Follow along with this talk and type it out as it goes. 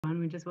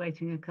We're just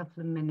waiting a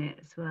couple of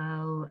minutes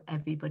while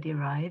everybody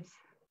arrives.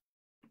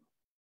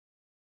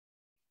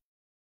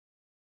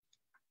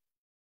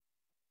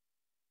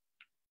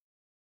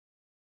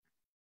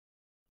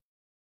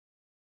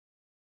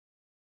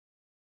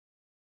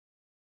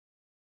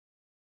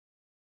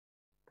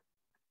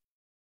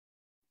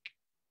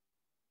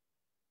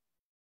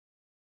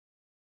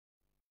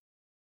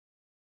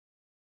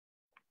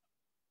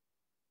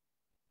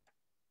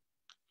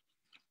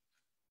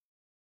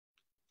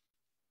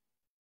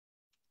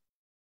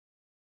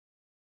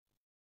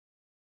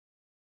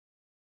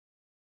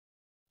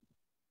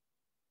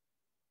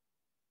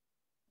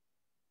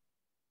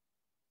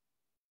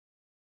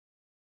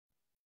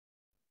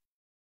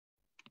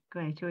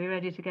 Great, are we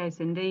ready to go,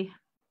 Cindy?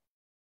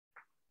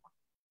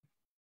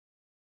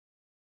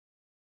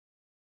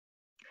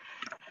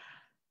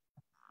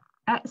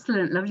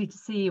 Excellent, lovely to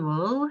see you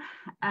all.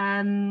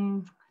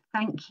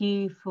 Thank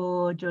you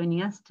for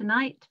joining us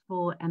tonight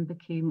for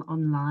Embercombe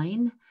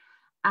Online.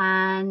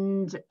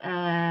 And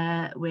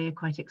we're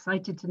quite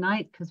excited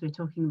tonight because we're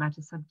talking about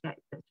a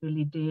subject that's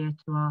really dear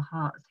to our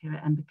hearts here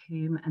at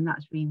Embercombe, and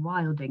that's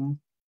rewilding.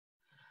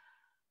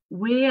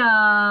 We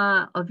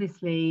are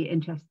obviously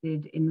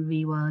interested in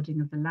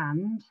rewilding of the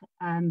land,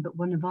 but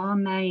one of our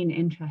main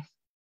interests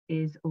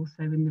is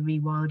also in the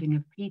rewilding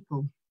of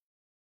people.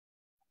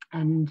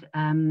 And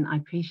I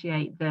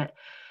appreciate that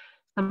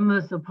some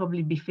of us will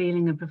probably be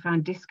feeling a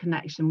profound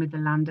disconnection with the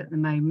land at the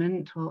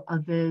moment, while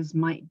others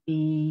might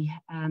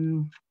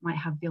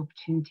have the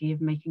opportunity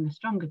of making a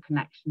stronger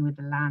connection with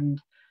the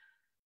land.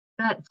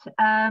 But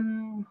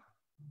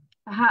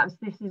perhaps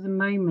this is a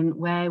moment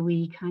where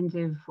we kind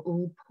of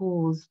all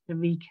pause to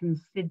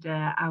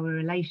reconsider our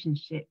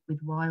relationship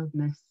with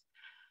wildness.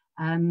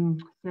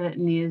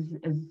 Certainly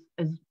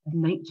as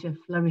nature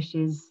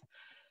flourishes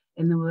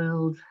in the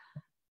world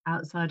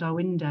outside our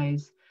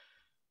windows.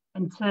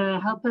 And to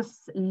help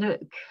us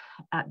look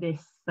at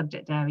this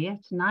subject area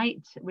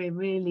tonight, we're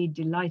really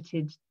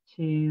delighted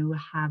to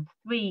have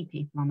three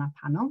people on our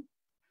panel.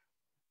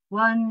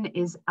 One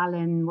is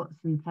Alan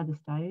Watson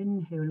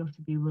Featherstone, who a lot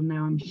of you will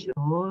know, I'm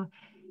sure,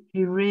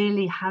 who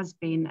really has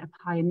been a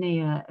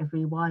pioneer of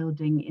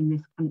rewilding in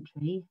this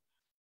country.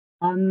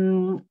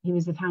 He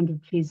was the founder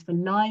of Trees for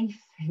Life,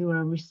 who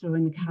are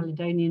restoring the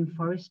Caledonian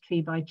forest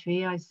tree by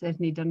tree. I've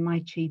certainly done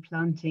my tree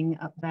planting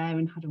up there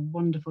and had a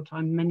wonderful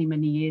time many,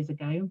 many years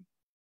ago.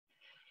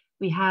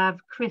 We have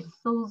Chris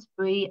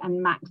Salisbury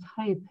and Max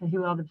Hope,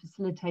 who are the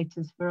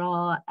facilitators for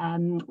our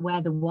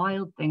Where the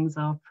Wild Things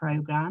Are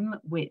programme,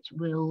 which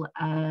will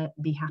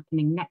be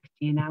happening next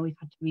year now. We've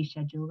had to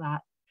reschedule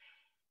that.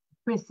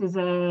 Chris is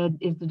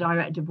the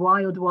director of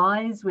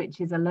WildWise,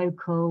 which is a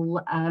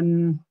local, I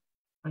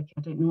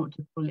don't know what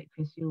to call it,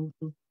 Chris, you'll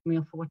put me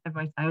off for whatever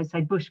I say. I would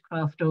say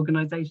bushcraft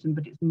organisation,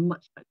 but it's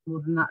much, much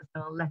more than that,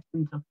 so I'll let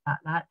him talk about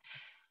that.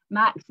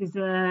 Max is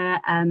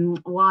a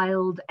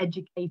wild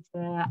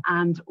educator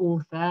and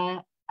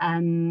author,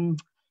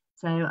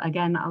 so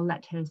again, I'll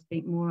let her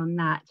speak more on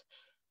that.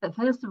 But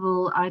first of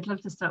all, I'd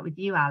love to start with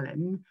you,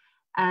 Alan,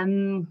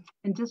 and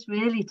just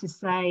really to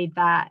say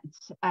that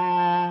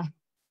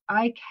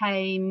I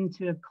came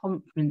to a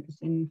conference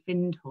in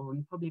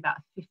Findhorn probably about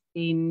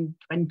 15,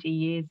 20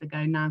 years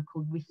ago now,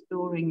 called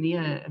Restoring the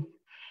Earth.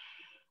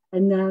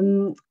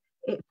 And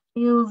it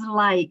feels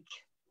like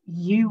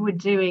you were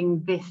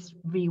doing this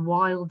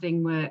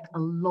rewilding work a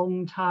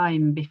long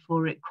time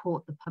before it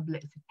caught the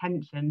public's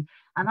attention.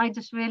 And I was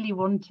just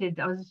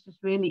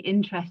really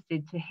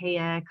interested to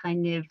hear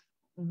kind of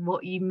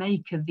what you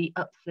make of the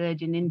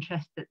upsurge in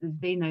interest that there's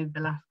been over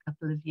the last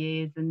couple of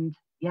years. And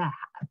yeah,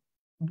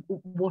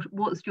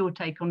 what's your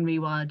take on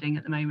rewilding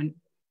at the moment?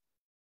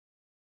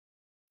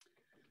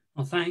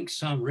 Well,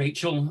 thanks,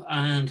 Rachel,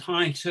 and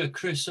hi to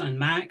Chris and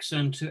Max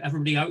and to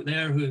everybody out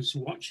there who's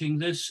watching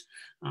this.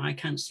 I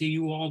can't see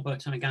you all,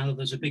 but I gather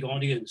there's a big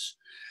audience.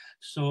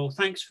 So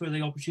thanks for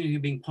the opportunity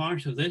of being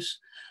part of this.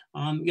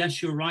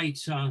 Yes, you're right.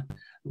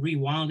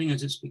 Rewilding,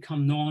 as it's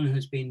become known,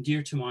 has been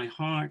dear to my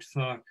heart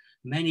for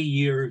many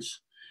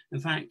years. In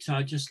fact,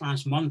 just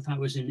last month, I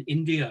was in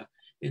India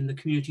in the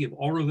community of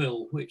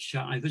Auroville, which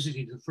I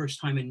visited the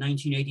first time in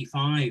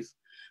 1985,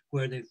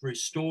 where they've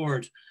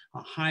restored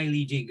a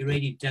highly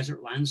degraded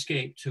desert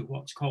landscape to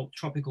what's called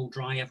tropical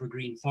dry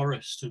evergreen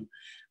forest. And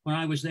when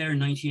I was there in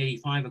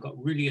 1985, I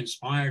got really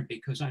inspired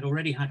because I'd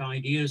already had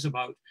ideas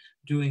about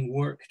doing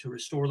work to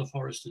restore the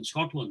forest in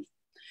Scotland.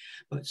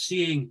 But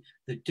seeing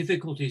the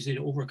difficulties they'd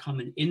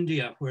overcome in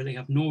India, where they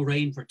have no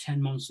rain for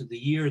 10 months of the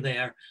year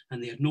there,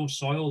 and they had no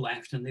soil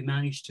left, and they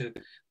managed to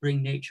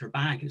bring nature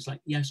back, it's like,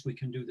 yes, we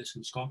can do this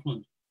in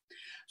Scotland.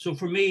 So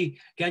for me,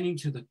 getting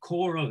to the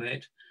core of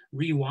it,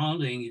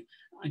 rewilding,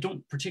 I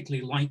don't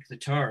particularly like the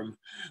term.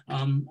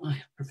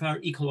 I prefer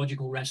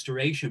ecological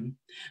restoration,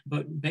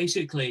 but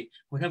basically,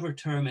 whatever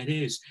term it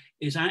is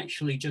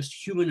actually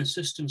just human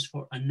assistance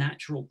for a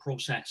natural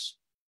process.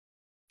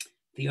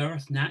 The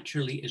earth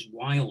naturally is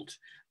wild,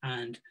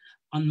 and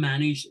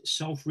unmanaged,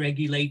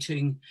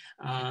 self-regulating,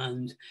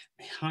 and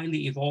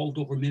highly evolved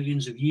over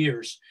millions of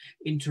years,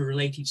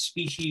 interrelated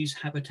species,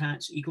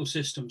 habitats,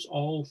 ecosystems,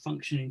 all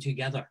functioning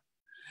together.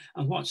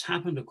 And what's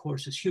happened, of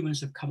course, is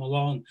humans have come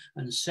along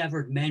and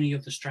severed many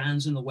of the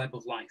strands in the web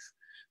of life.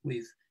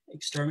 We've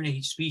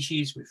exterminated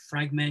species, we've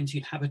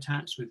fragmented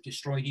habitats, we've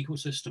destroyed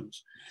ecosystems,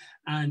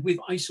 and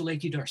we've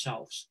isolated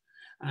ourselves.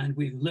 And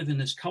we live in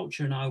this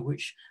culture now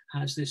which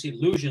has this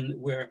illusion that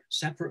we're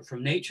separate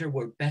from nature,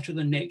 we're better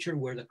than nature,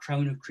 we're the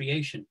crown of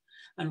creation.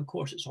 And of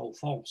course, it's all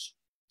false.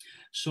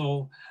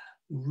 So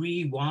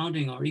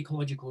rewilding or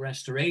ecological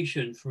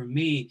restoration for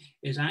me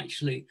is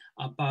actually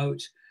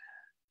about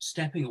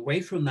stepping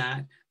away from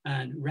that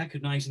and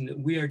recognizing that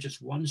we are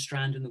just one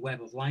strand in the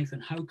web of life,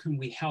 and how can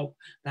we help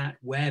that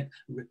web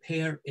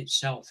repair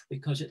itself,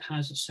 because it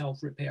has a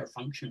self-repair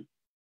function.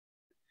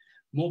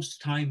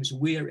 Most times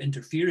we're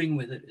interfering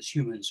with it as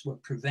humans. We're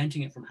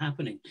preventing it from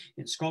happening.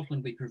 In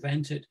Scotland, we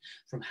prevent it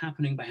from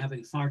happening by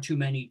having far too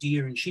many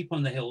deer and sheep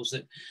on the hills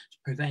that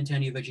prevent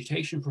any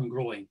vegetation from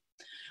growing.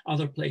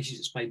 Other places,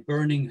 it's by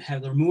burning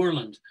heather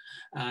moorland.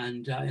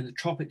 And in the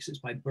tropics, it's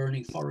by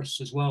burning forests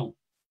as well.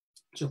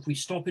 So if we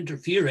stop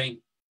interfering,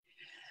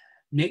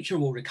 nature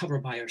will recover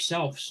by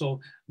herself. So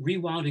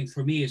rewilding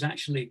for me is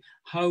actually,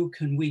 how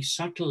can we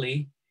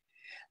subtly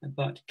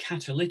but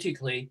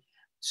catalytically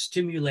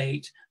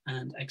stimulate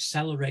and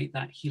accelerate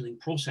that healing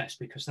process,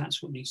 because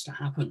that's what needs to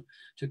happen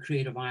to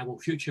create a viable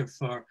future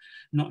for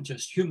not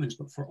just humans,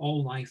 but for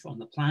all life on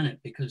the planet,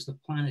 because the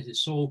planet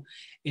is so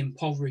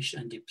impoverished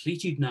and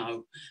depleted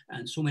now,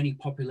 and so many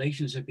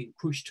populations have been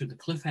pushed to the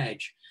cliff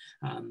edge.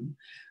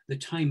 The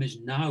time is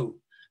now.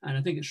 And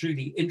I think it's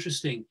really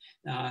interesting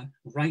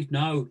right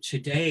now,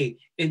 today,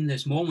 in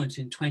this moment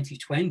in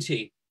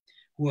 2020,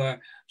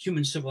 where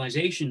human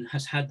civilization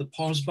has had the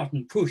pause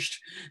button pushed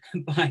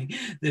by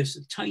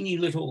this tiny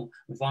little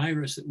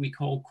virus that we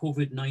call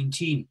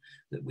COVID-19,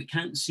 that we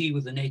can't see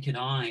with the naked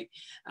eye,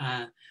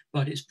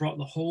 but it's brought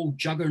the whole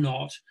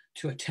juggernaut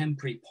to a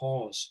temporary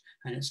pause,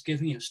 and it's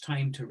giving us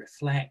time to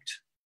reflect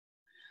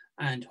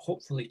and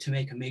hopefully to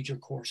make a major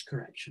course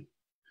correction.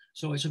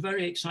 So it's a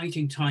very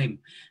exciting time.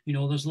 You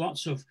know, there's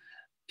lots of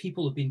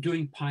people who've been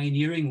doing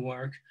pioneering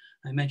work.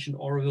 I mentioned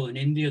Oroville in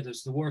India.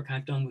 There's the work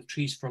I've done with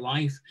Trees for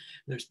Life.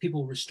 There's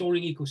people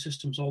restoring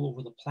ecosystems all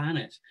over the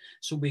planet.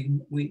 So we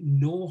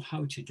know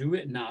how to do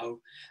it now.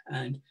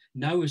 And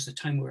now is the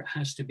time where it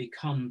has to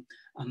become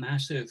a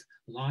massive,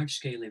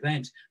 large-scale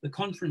event. The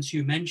conference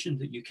you mentioned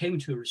that you came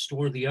to,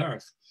 Restore the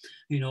Earth,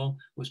 you know,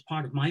 was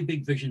part of my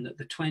big vision that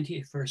the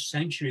 21st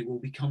century will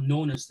become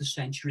known as the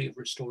century of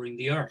restoring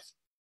the Earth.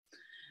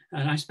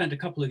 And I spent a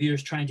couple of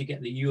years trying to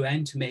get the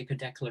UN to make a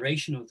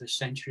declaration of the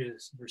century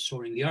of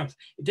restoring the Earth.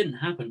 It didn't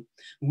happen.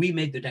 We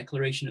made the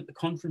declaration at the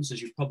conference,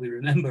 as you probably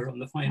remember, on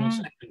the final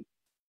section.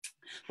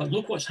 But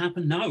look what's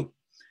happened now.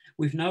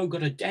 We've now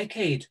got a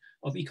decade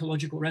of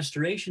ecological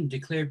restoration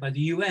declared by the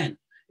UN.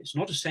 It's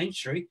not a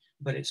century,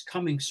 but it's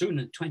coming soon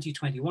in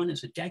 2021.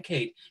 It's a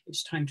decade.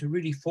 It's time to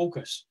really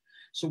focus.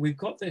 So we've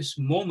got this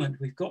moment,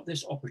 we've got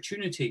this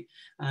opportunity,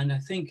 and I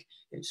think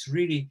it's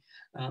really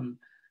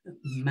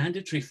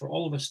mandatory for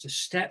all of us to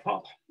step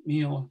up,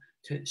 you know,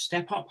 to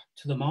step up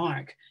to the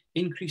mark,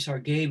 increase our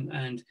game,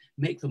 and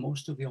make the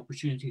most of the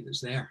opportunity that's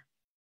there.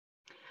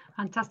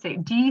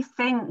 Fantastic. Do you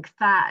think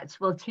that,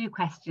 well, two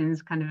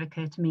questions kind of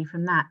occur to me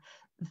from that.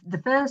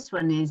 The first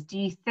one is, do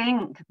you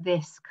think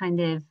this kind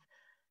of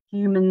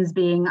humans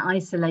being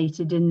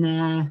isolated in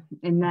their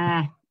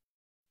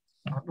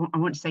I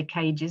want to say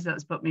cages,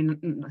 that's what I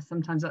mean,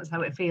 sometimes that's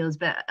how it feels,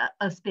 but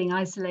us being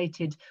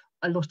isolated,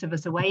 a lot of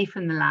us away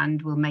from the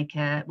land, will make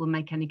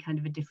any kind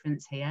of a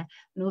difference here?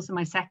 And also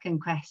my second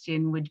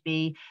question would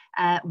be,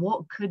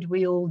 what could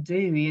we all do,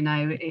 you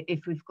know,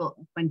 if we've got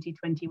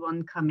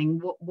 2021 coming,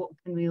 what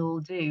can we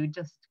all do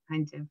just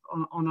kind of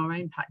on our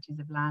own patches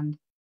of land?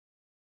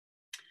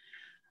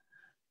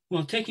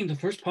 Well, taking the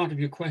first part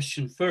of your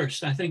question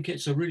first, I think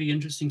it's a really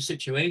interesting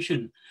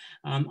situation.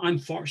 I'm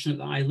fortunate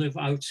that I live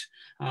out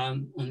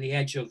on the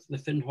edge of the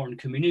Findhorn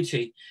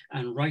community,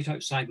 and right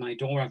outside my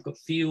door, I've got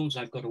fields,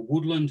 I've got a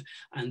woodland,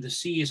 and the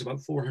sea is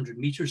about 400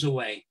 meters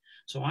away.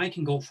 So I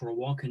can go for a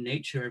walk in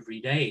nature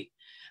every day,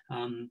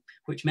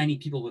 which many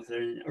people with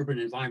an urban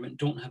environment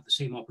don't have the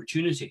same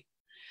opportunity.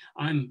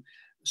 I'm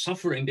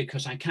suffering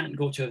because I can't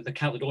go to the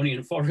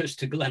Caledonian Forest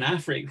to Glen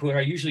Affric, where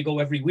I usually go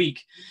every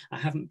week. I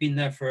haven't been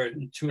there for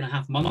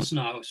 2.5 months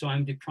now, so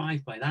I'm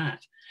deprived by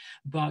that.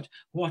 But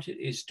what it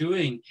is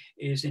doing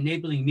is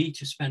enabling me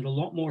to spend a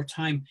lot more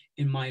time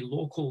in my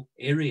local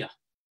area.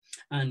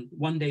 And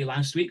one day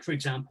last week, for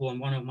example, on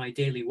one of my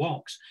daily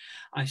walks,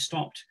 I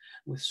stopped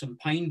with some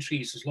pine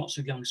trees. There's lots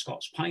of young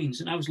Scots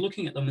pines, and I was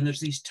looking at them, and there's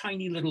these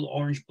tiny little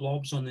orange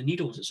blobs on the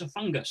needles. It's a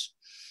fungus.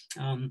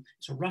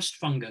 It's a rust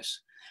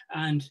fungus.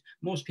 And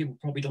most people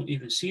probably don't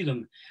even see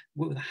them.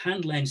 With a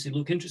hand lens, they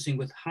look interesting.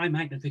 With high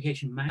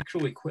magnification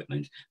macro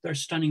equipment, they're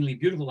stunningly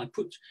beautiful. I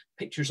put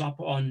pictures up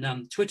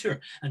on Twitter,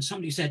 and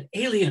somebody said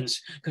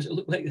aliens, because it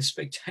looked like this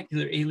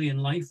spectacular alien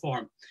life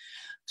form.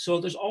 So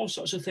there's all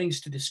sorts of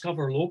things to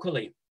discover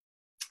locally.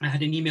 I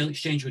had an email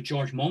exchange with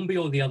George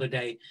Monbiot the other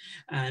day,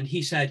 and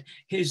he said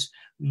his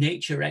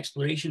nature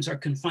explorations are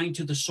confined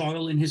to the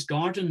soil in his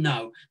garden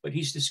now, but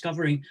he's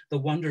discovering the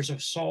wonders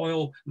of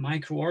soil,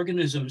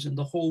 microorganisms, and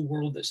the whole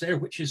world that's there,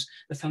 which is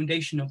the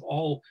foundation of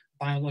all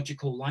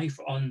biological life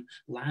on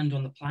land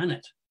on the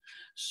planet.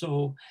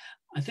 So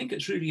I think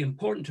it's really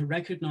important to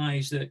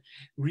recognize that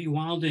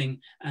rewilding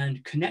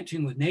and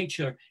connecting with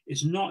nature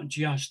is not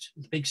just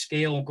the big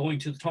scale, going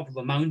to the top of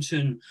a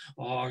mountain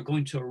or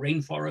going to a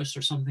rainforest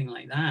or something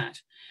like that.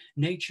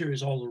 Nature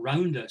is all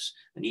around us.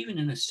 And even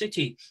in a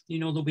city, you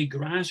know, there'll be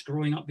grass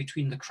growing up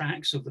between the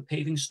cracks of the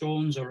paving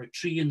stones or a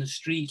tree in the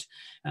street.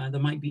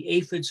 There might be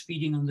aphids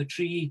feeding on the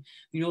tree.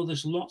 You know,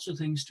 there's lots of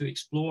things to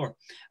explore.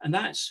 And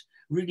that's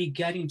really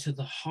getting to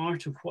the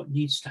heart of what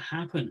needs to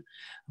happen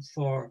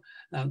for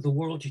the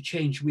world to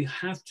change. We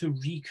have to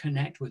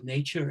reconnect with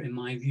nature, in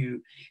my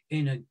view,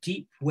 in a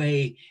deep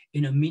way,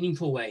 in a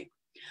meaningful way.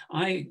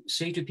 I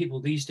say to people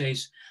these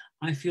days,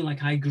 I feel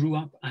like I grew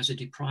up as a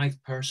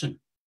deprived person.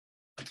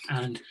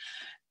 And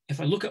if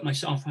I look at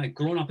myself, I'd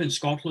grown up in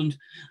Scotland.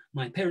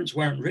 My parents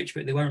weren't rich,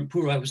 but they weren't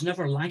poor. I was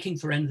never lacking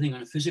for anything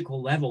on a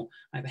physical level.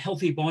 I have a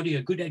healthy body,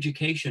 a good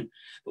education.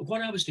 But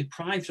what I was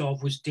deprived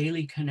of was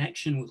daily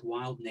connection with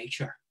wild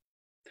nature.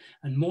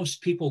 And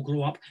most people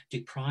grow up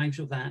deprived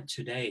of that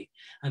today.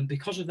 And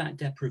because of that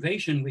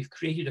deprivation, we've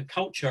created a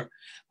culture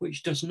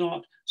which does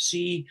not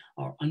see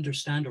or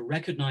understand or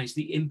recognize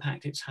the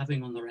impact it's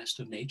having on the rest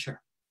of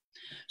nature.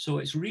 So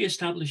it's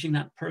reestablishing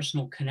that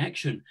personal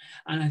connection.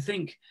 And I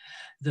think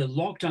the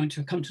lockdown,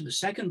 to come to the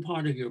second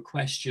part of your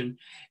question,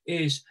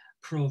 is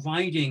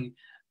providing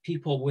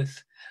people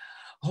with,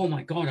 oh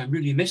my God, I'm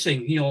really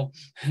missing, you know,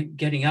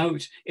 getting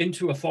out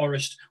into a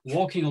forest,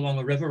 walking along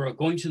a river, or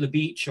going to the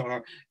beach,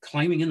 or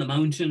climbing in the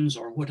mountains,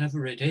 or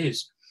whatever it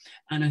is.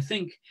 And I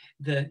think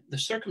the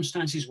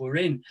circumstances we're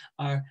in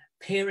are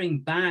paring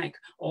back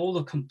all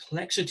the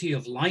complexity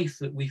of life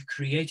that we've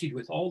created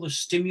with all the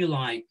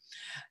stimuli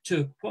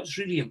to what's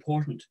really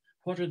important.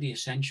 What are the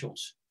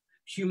essentials?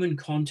 Human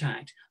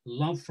contact,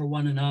 love for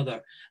one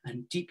another,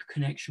 and deep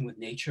connection with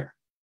nature.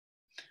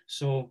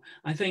 So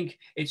I think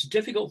it's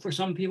difficult for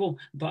some people,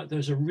 but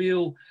there's a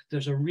real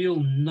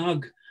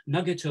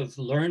nugget of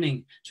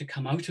learning to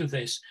come out of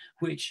this,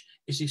 which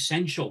is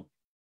essential.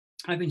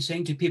 I've been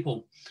saying to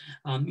people,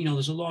 you know,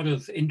 there's a lot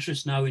of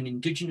interest now in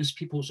indigenous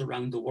peoples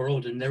around the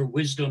world and their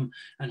wisdom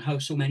and how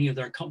so many of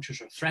their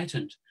cultures are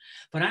threatened.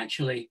 But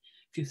actually,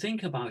 if you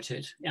think about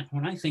it, yeah,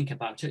 when I think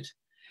about it,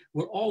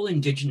 we're all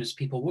indigenous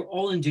people. We're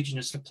all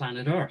indigenous to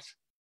planet Earth.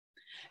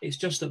 It's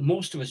just that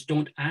most of us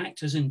don't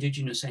act as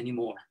indigenous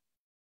anymore,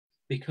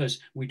 because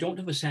we don't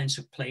have a sense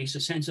of place, a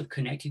sense of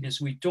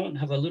connectedness. We don't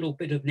have a little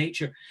bit of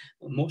nature,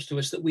 most of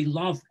us, that we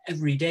love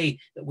every day,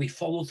 that we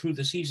follow through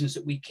the seasons,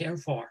 that we care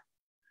for,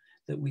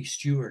 that we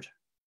steward.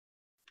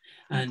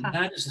 And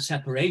that is the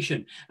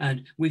separation.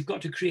 And we've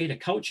got to create a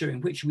culture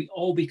in which we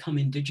all become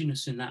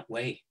indigenous in that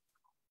way.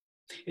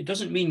 It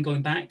doesn't mean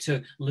going back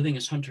to living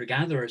as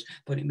hunter-gatherers,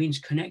 but it means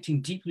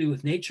connecting deeply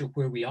with nature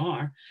where we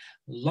are,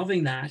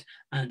 loving that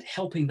and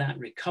helping that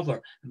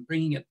recover and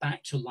bringing it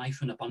back to life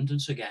and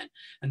abundance again.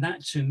 And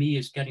that, to me,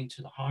 is getting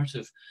to the heart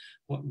of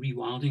what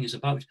rewilding is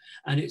about.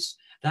 And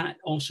that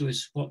also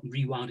is what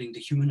rewilding the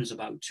human is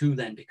about too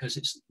then, because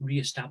it's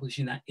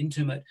reestablishing that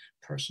intimate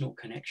personal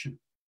connection.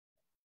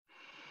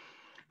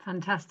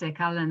 Fantastic,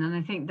 Alan. And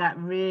I think that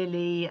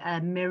really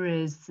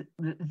mirrors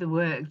the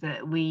work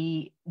that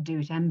we do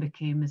at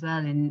Embercombe as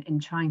well in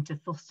trying to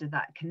foster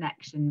that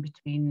connection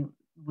between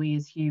we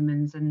as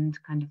humans and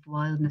kind of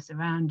wildness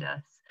around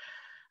us.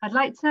 I'd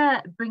like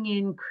to bring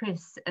in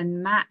Chris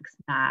and Max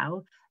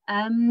now.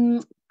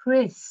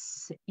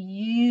 Chris,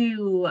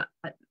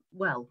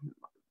 well,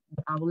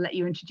 I will let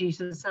you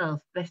introduce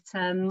yourself, but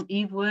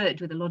you've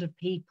worked with a lot of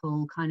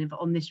people kind of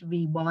on this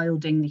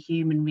rewilding, the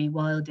human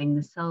rewilding,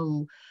 the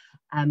soul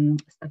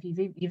stuff.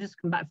 You've just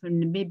come back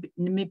from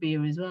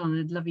Namibia as well, and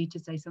I'd love you to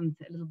say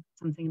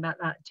something about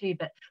that too.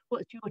 But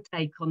what's your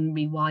take on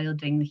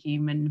rewilding the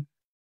human?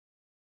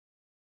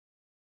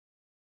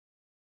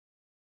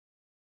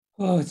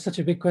 Oh, it's such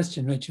a big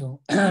question,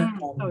 Rachel.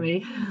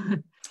 Sorry.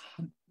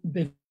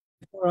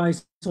 Before I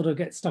sort of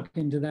get stuck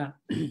into that,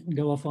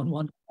 go off on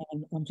one,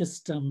 I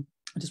just want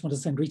to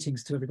send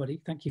greetings to everybody.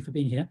 Thank you for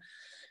being here.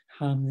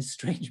 This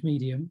strange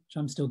medium, which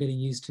I'm still getting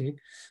used to.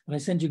 But I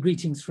send you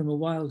greetings from a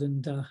wild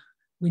and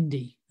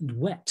windy and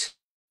wet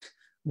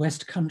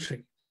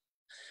Westcountry,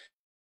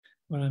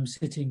 where I'm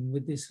sitting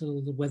with this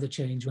little weather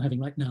change we're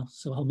having right now.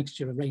 So a whole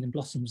mixture of rain and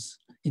blossoms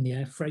in the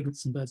air,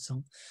 fragrance and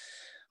birdsong.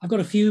 I've got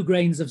a few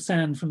grains of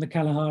sand from the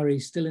Kalahari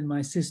still in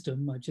my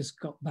system. I just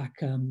got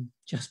back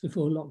just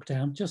before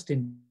lockdown, just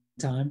in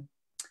time,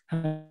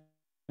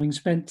 having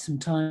spent some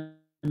time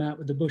out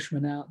with the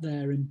Bushmen out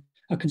there in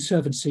a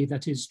conservancy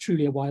that is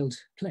truly a wild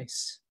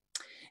place,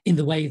 in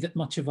the way that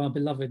much of our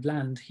beloved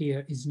land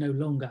here is no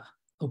longer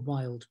a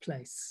wild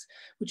place,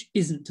 which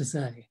isn't to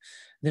say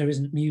there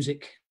isn't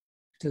music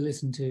to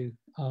listen to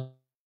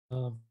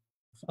of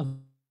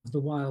the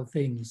wild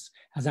things,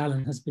 as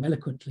Alan has been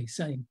eloquently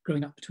saying,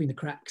 growing up between the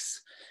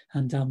cracks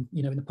and,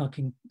 you know, in the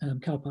parking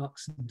car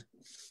parks and,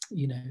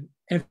 you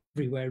know,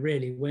 everywhere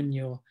really, when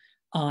your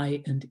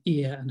eye and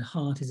ear and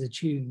heart is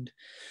attuned.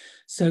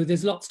 So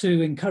there's lots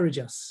to encourage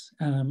us.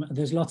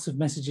 There's lots of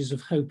messages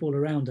of hope all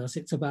around us.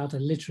 It's about a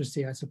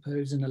literacy, I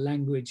suppose, and a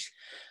language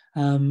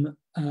of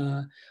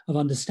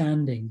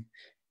understanding.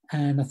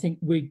 And I think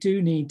we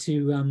do need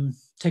to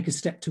take a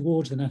step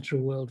towards the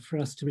natural world for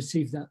us to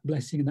receive that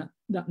blessing and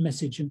that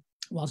message. And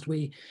whilst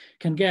we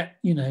can get,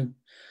 you know,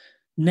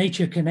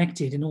 nature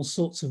connected in all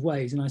sorts of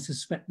ways, and I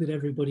suspect that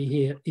everybody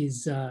here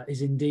is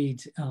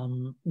indeed,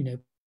 you know,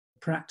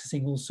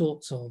 practicing all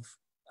sorts of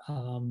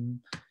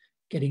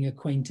getting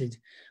acquainted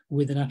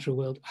with the natural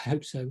world. I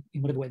hope so,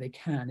 in whatever way they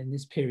can in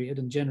this period.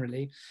 And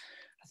generally,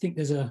 I think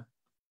there's a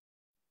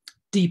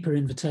deeper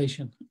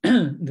invitation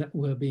that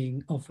we're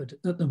being offered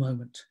at the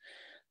moment.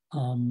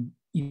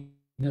 You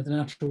know, the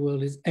natural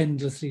world is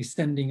endlessly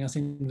sending us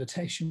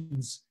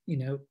invitations, you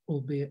know,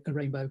 albeit a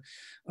rainbow,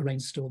 a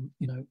rainstorm,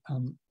 you know,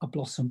 a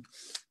blossom,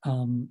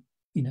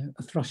 you know,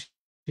 a thrush's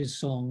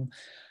song.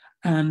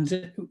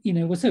 And, you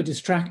know, we're so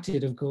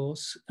distracted, of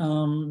course,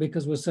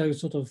 because we're so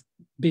sort of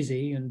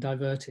busy and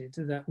diverted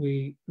that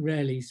we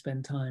rarely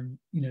spend time,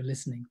 you know,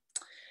 listening.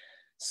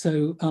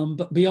 So,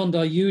 but beyond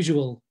our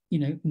usual, you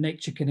know,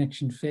 nature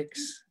connection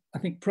fix, I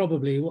think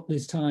probably what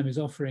this time is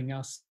offering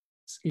us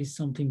is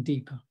something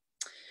deeper,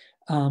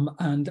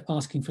 and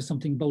asking for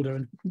something bolder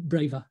and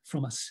braver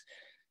from us.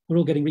 We're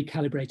all getting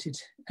recalibrated.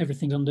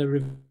 Everything's under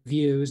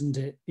review, isn't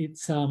it?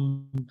 It's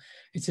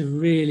a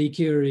really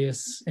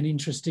curious and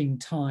interesting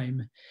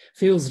time.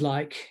 Feels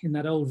like in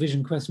that old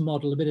Vision Quest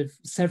model, a bit of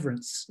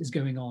severance is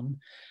going on,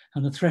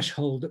 and the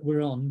threshold that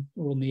we're on,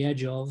 or on the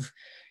edge of,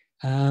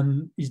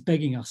 is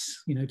begging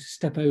us, you know, to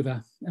step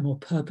over and more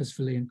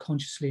purposefully and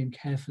consciously and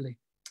carefully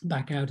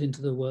back out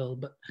into the world.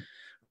 But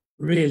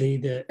really,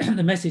 the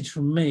message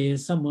from me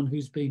is someone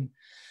who's been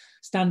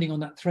standing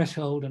on that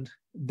threshold and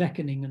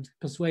beckoning and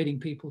persuading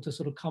people to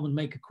sort of come and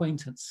make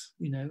acquaintance,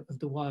 you know, of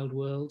the wild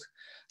world.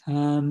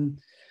 You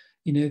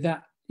know,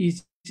 that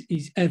is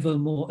ever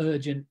more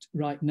urgent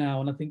right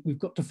now. And I think we've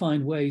got to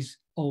find ways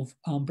of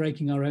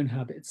breaking our own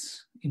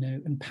habits, you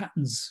know, and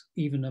patterns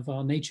even of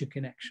our nature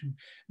connection,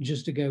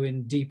 just to go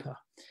in deeper.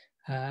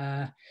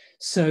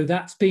 So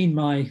that's been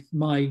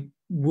my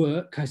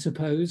work, I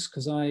suppose,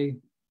 because I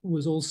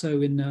was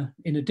also in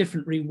a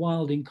different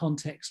rewilding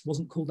context.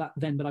 Wasn't called that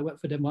then, but I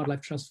worked for Devon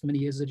Wildlife Trust for many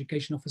years as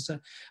education officer.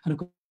 And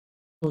of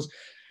course,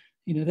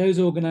 you know, those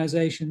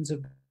organizations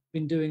have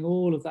been doing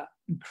all of that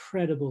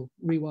incredible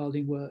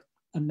rewilding work.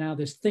 And now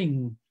this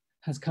thing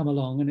has come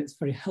along, and it's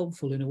very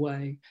helpful in a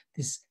way,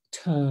 this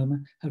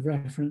term of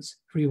reference,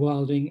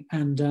 rewilding,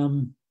 and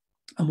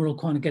we're all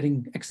kind of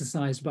getting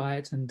exercised by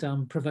it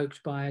and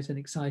provoked by it and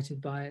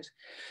excited by it.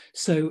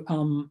 So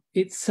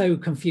it's so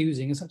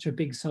confusing and such a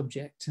big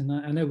subject. And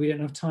I know we don't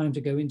have time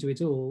to go into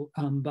it all,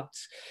 but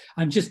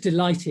I'm just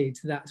delighted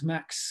that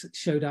Max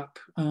showed up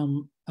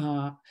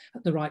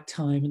at the right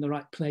time in the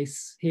right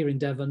place here in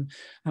Devon.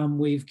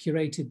 We've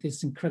curated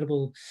this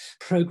incredible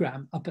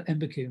program up at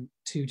Embercombe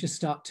to just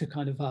start to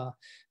kind of,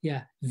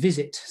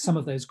 visit some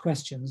of those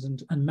questions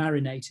and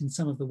marinate in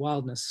some of the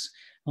wildness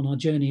on our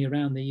journey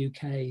around the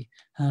UK,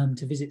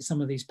 to visit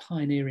some of these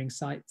pioneering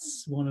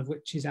sites, one of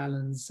which is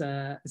Alan's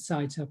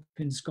site up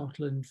in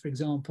Scotland, for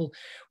example,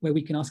 where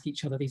we can ask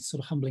each other these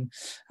sort of humbling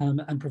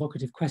and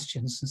provocative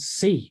questions and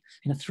see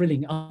in a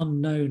thrilling,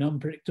 unknown,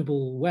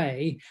 unpredictable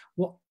way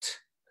what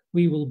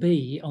we will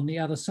be on the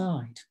other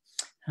side.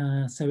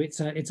 So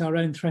it's our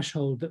own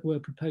threshold that we're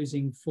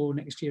proposing for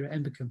next year at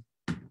Embercombe.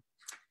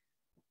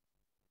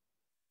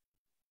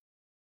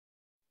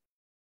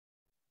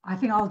 I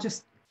think I'll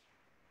just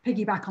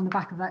piggyback on the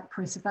back of that,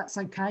 Chris, if that's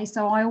okay.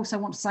 So I also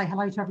want to say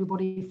hello to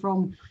everybody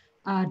from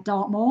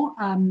Dartmoor.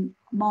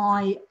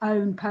 My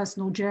own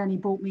personal journey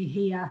brought me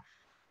here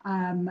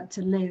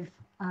to live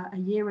a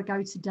year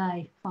ago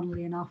today,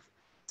 funnily enough.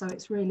 So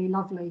it's really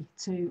lovely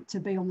to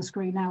be on the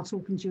screen now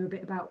talking to you a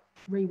bit about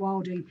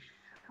rewilding.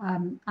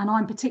 And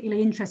I'm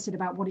particularly interested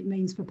about what it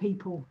means for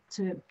people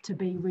to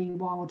be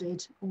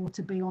rewilded or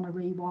to be on a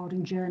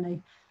rewilding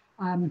journey.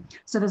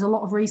 So there's a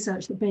lot of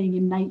research that being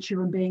in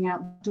nature and being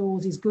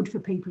outdoors is good for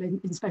people,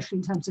 especially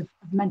in terms of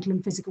mental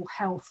and physical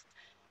health.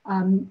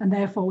 And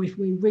therefore, if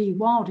we're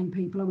rewilding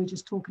people, are we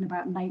just talking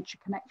about nature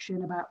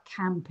connection, about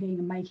camping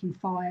and making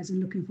fires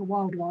and looking for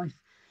wildlife?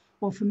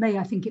 Well, for me,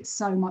 I think it's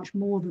so much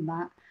more than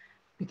that,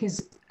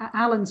 because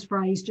Alan's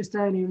phrase just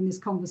earlier in this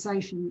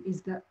conversation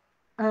is that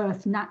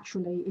Earth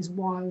naturally is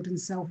wild and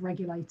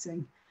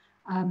self-regulating.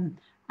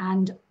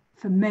 And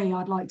for me,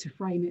 I'd like to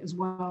frame it as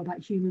well that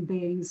human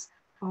beings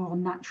are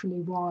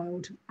naturally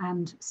wild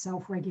and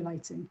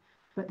self-regulating,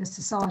 but the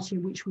society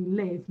in which we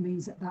live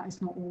means that that is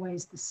not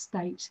always the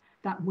state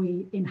that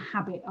we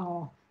inhabit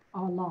our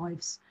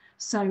lives.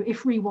 So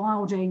if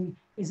rewilding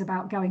is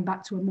about going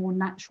back to a more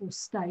natural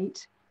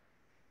state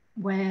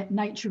where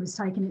nature has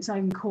taken its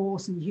own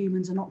course and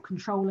humans are not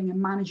controlling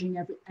and managing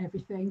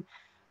everything,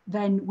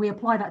 then we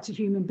apply that to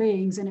human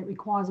beings, and it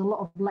requires a lot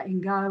of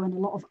letting go and a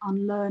lot of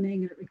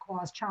unlearning, and it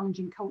requires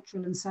challenging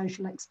cultural and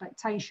social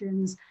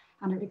expectations,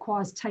 and it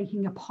requires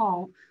taking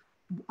apart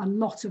a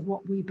lot of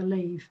what we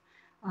believe.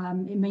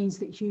 It means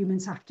that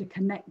humans have to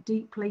connect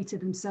deeply to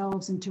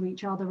themselves and to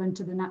each other and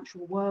to the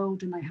natural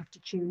world, and they have to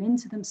tune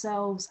into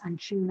themselves and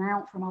tune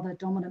out from other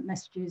dominant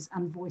messages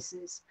and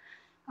voices.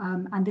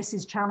 And this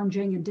is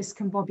challenging and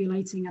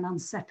discombobulating and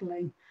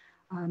unsettling.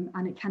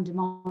 And it can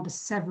demand a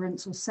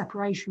severance or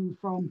separation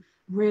from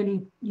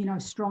really,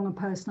 strong and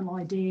personal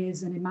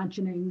ideas and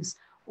imaginings,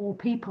 or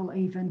people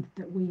even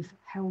that we've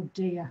held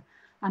dear.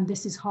 And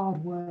this is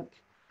hard work.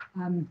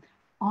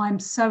 I'm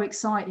so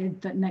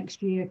excited that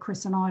next year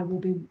Chris and I will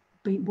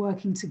be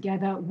working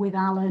together with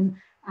Alan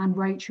and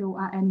Rachel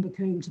at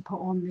Embercombe to put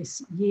on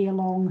this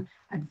year-long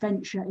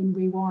adventure in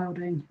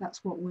rewilding.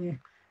 That's what we're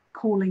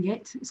calling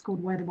it. It's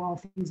called Where the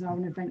Wild Things Are,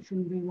 an adventure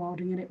in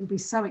rewilding, and it will be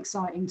so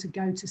exciting to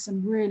go to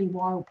some really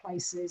wild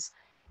places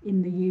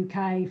in the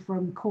UK,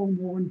 from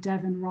Cornwall and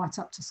Devon right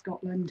up to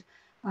Scotland,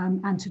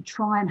 and to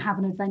try and have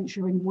an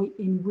adventure in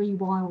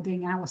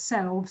rewilding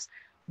ourselves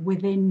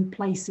within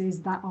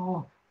places that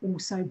are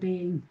also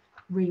being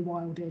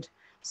rewilded.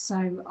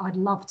 So I'd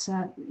love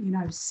to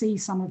see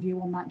some of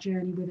you on that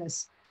journey with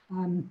us,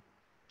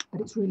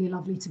 but it's really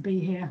lovely to be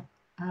here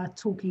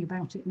talking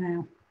about it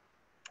now.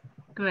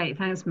 Great,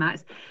 thanks,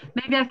 Max.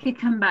 Maybe I could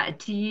come back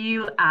to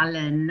you,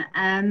 Alan.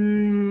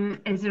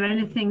 Is there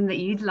anything that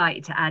you'd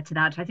like to add to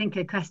that? I think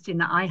a question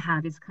that I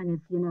have is kind of,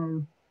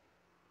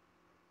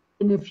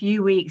 in a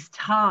few weeks'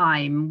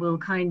 time, we'll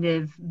kind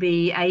of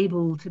be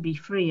able to be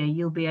freer.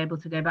 You'll be able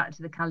to go back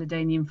to the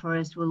Caledonian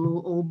Forest. We'll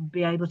all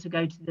be able to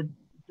go to the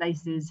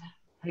places,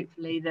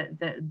 hopefully,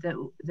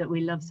 that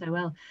we love so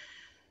well.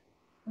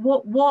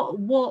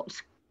 What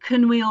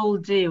can we all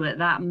do at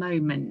that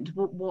moment?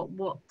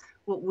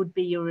 What would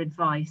be your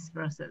advice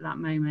for us at that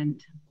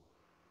moment?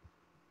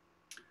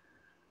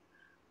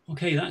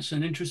 Okay, that's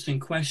an interesting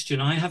question.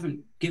 I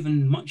haven't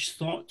given much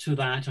thought to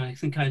that. I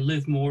think I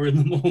live more in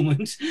the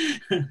moment.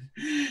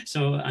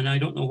 And I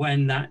don't know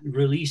when that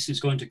release is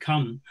going to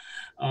come.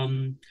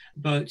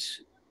 But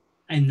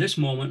in this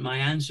moment, my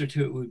answer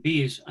to it would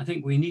be I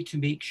think we need to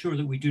make sure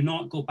that we do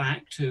not go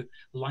back to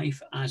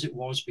life as it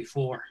was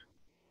before.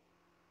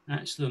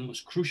 That's the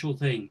most crucial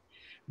thing.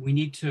 We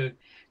need to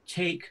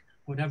take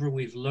whatever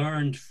we've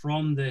learned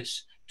from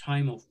this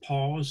time of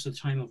pause, the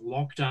time of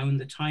lockdown,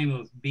 the time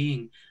of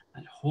being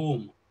at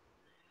home,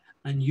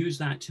 and use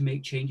that to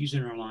make changes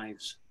in our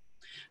lives.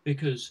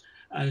 Because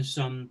as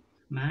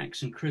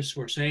Max and Chris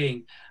were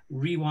saying,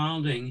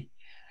 rewilding,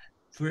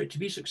 for it to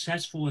be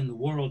successful in the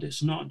world,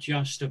 it's not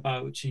just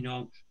about,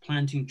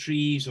 planting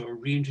trees or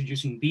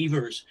reintroducing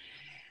beavers.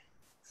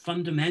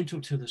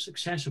 Fundamental to the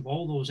success of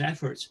all those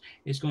efforts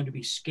is going to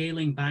be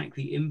scaling back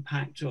the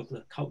impact of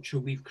the culture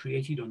we've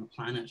created on the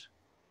planet.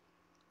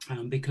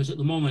 Because at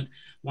the moment,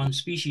 one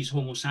species,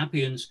 Homo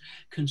sapiens,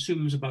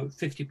 consumes about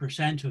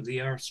 50% of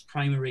the Earth's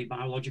primary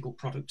biological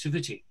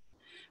productivity.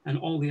 And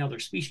all the other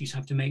species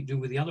have to make do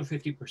with the other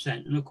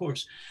 50%. And of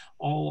course,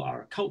 all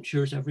our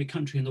cultures, every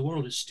country in the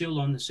world is still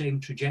on the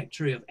same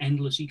trajectory of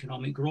endless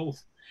economic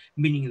growth,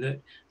 meaning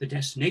that the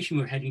destination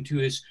we're heading to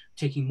is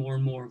taking more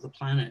and more of the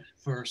planet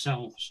for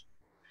ourselves.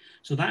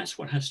 So that's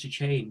what has to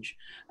change.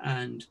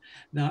 And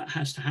that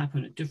has to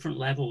happen at different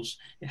levels.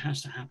 It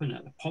has to happen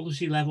at a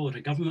policy level, at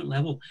a government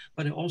level,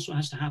 but it also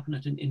has to happen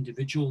at an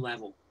individual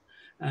level.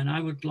 And I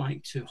would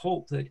like to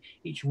hope that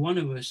each one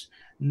of us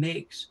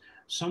makes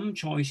some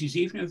choices,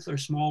 even if they're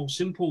small,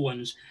 simple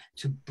ones,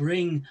 to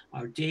bring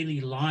our daily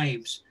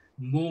lives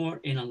more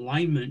in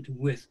alignment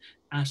with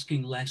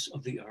asking less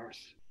of the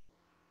earth.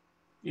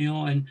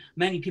 And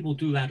many people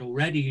do that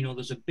already.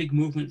 There's a big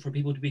movement for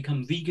people to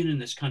become vegan in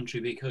this country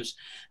because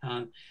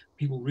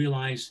people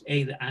realize,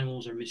 A, that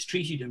animals are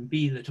mistreated, and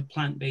B, that a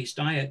plant-based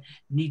diet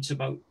needs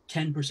about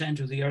 10%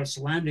 of the Earth's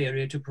land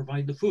area to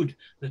provide the food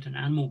that an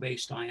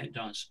animal-based diet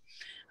does.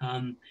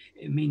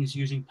 It means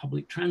using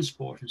public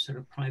transport instead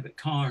of private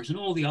cars and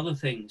all the other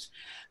things.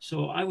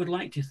 So I would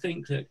like to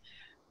think that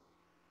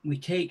we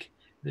take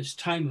this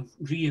time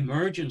of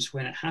re-emergence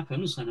when it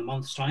happens in a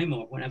month's time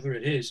or whenever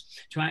it is,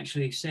 to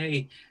actually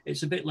say,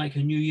 it's a bit like a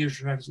New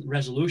Year's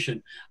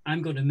resolution.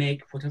 I'm going to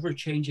make whatever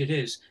change it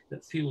is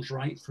that feels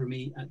right for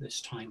me at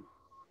this time.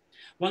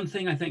 One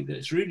thing I think that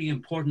is really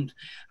important,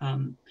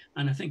 and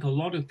I think a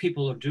lot of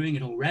people are doing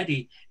it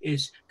already,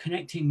 is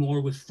connecting more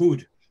with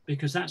food,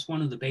 because that's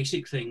one of the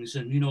basic things.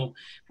 And,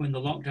 when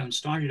the lockdown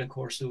started, of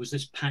course, there was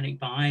this panic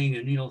buying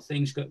and,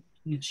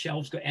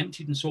 shelves got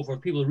emptied and so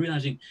forth. People are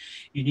realizing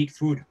you need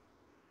food.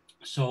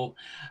 So,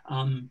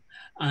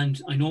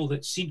 and I know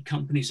that seed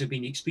companies have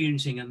been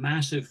experiencing a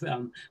massive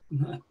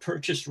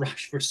purchase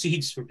rush for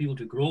seeds for people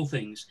to grow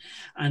things.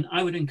 And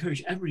I would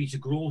encourage everybody to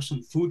grow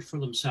some food for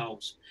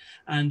themselves.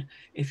 And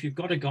if you've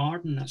got a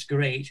garden, that's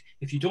great.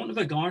 If you don't have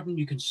a garden,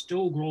 you can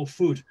still grow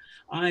food.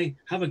 I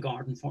have a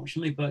garden,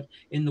 fortunately, but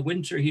in the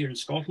winter here in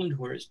Scotland,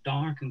 where it's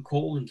dark and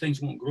cold and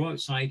things won't grow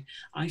outside,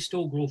 I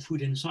still grow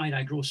food inside.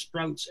 I grow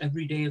sprouts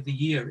every day of the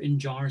year in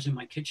jars in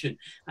my kitchen,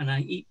 and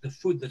I eat the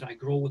food that I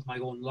grow with my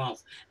own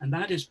love. And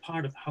that is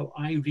part of how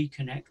I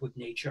reconnect with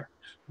nature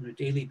on a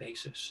daily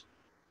basis.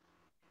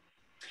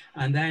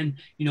 And then,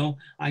 you know,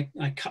 I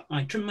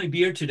trimmed my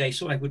beard today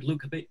so I would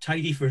look a bit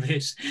tidy for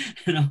this,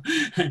 you know,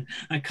 and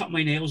I cut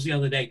my nails the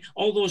other day.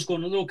 All those go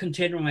in a little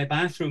container in my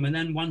bathroom, and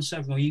then once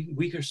every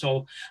week or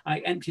so, I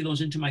empty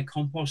those into my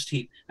compost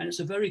heap. And it's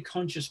a very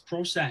conscious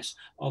process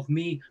of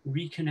me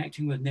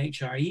reconnecting with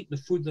nature. I eat the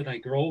food that I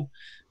grow,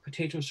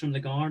 potatoes from the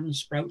garden,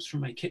 sprouts from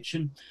my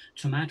kitchen,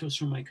 tomatoes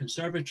from my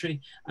conservatory,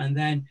 and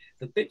then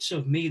the bits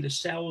of me, the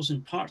cells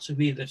and parts of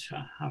me that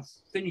have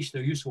finished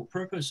their useful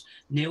purpose,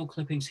 nail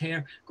clippings,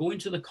 hair, go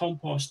into the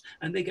compost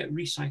and they get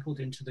recycled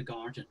into the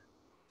garden.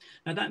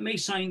 Now that may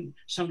sound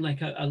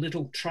like a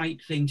little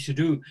trite thing to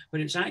do,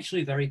 but it's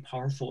actually very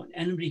powerful, and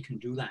anybody can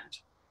do that.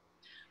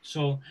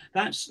 So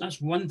that's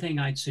one thing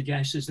I'd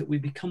suggest, is that we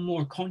become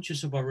more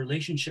conscious of our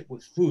relationship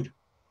with food.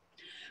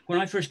 When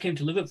I first came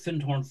to live at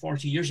Findhorn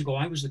 40 years ago,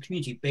 I was the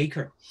community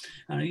baker,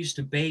 and I used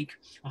to bake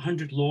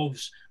 100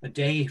 loaves a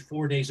day,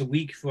 4 days a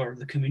week for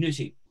the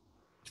community.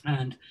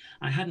 And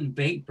I hadn't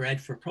baked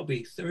bread for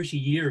probably 30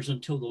 years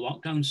until the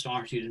lockdown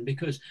started. And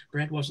because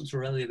bread wasn't so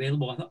readily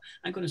available, I thought,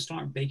 I'm going to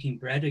start baking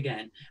bread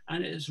again.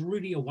 And it's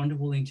really a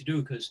wonderful thing to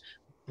do, because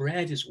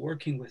bread is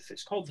working with,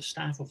 it's called the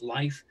staff of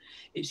life.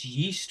 It's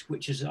yeast,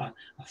 which is a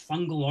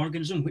fungal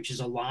organism, which is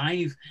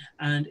alive,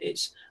 and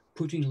it's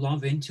putting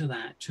love into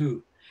that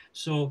too.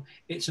 So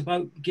it's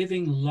about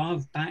giving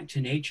love back to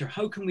nature.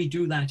 How can we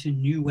do that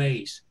in new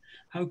ways?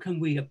 How can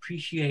we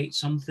appreciate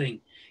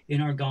something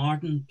in our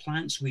garden,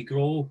 plants we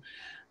grow,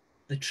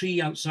 the tree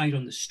outside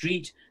on the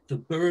street, the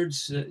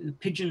birds, the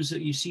pigeons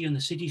that you see on the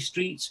city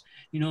streets?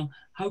 You know,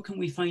 how can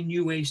we find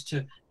new ways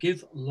to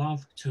give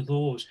love to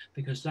those?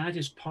 Because that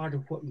is part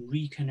of what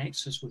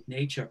reconnects us with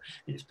nature,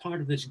 and it's part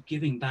of this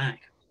giving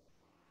back.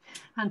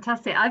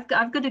 Fantastic. I've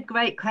got a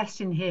great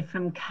question here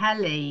from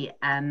Kelly.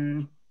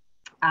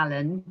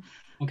 Alan.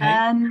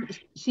 Okay.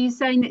 She's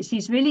saying that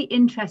she's really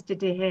interested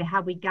to hear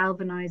how we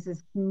galvanize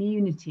as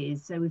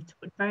communities. So we've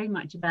talked very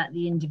much about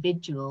the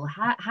individual.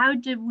 How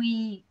do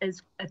we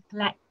as a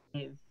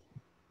collective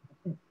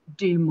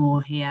do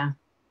more here?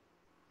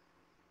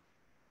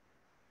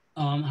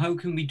 How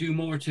can we do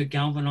more to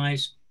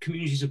galvanize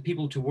communities of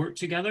people to work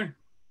together?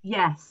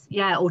 Yes,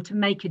 yeah, or to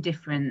make a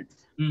difference.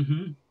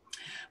 Mm-hmm.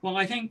 Well,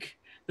 I think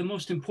the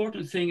most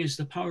important thing is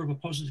the power of a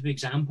positive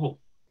example.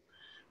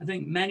 I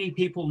think many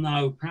people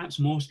now, perhaps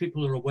most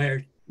people, are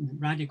aware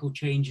radical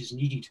change is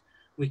needed.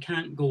 We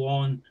can't go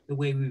on the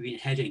way we've been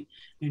heading.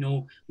 You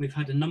know, we've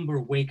had a number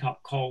of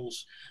wake-up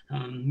calls,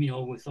 you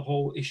know, with the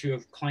whole issue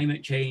of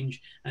climate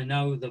change, and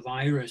now the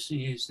virus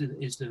is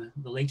the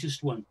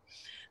latest one.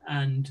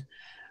 And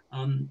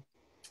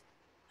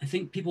I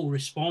think people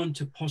respond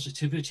to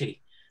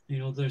positivity. You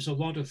know, there's a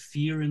lot of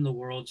fear in the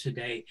world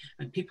today,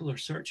 and people are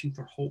searching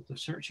for hope. They're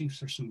searching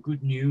for some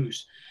good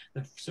news.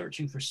 They're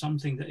searching for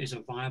something that is a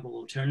viable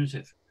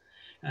alternative.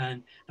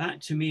 And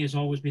that, to me, has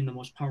always been the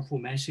most powerful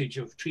message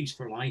of Trees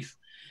for Life,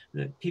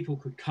 that people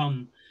could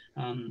come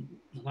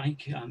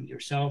like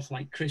yourself,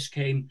 like Chris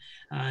came,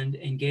 and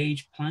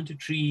engage, plant a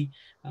tree,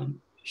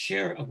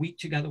 share a week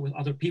together with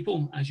other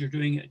people, as you're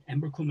doing at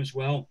Embercombe as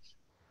well,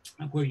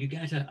 where you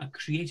get a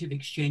creative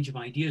exchange of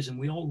ideas, and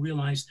we all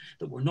realize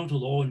that we're not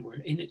alone, we're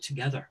in it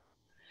together.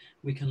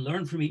 We can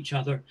learn from each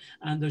other,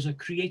 and there's a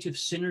creative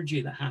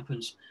synergy that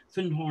happens.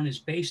 Findhorn is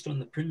based on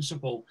the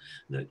principle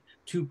that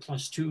 2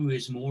 + 2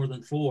 is more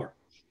than 4.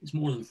 It's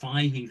more than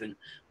 5 even.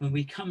 When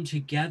we come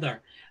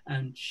together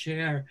and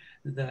share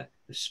the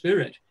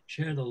spirit,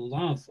 share the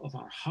love of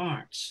our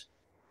hearts,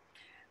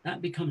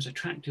 that becomes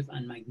attractive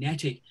and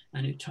magnetic,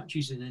 and it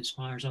touches and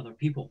inspires other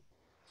people.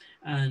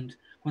 And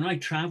when I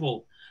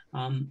travel,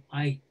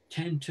 I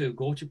tend to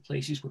go to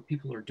places where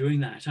people are doing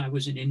that. I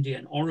was in India,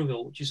 in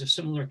Oroville, which is a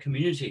similar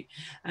community,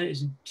 and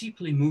it's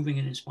deeply moving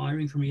and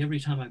inspiring for me every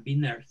time I've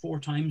been there, 4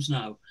 times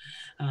now,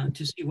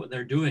 to see what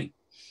they're doing.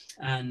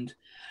 And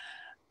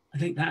I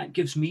think that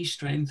gives me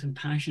strength and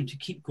passion to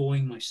keep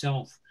going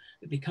myself.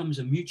 It becomes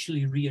a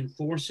mutually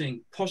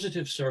reinforcing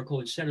positive circle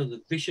instead of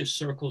the vicious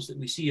circles that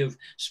we see of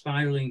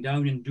spiraling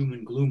down in doom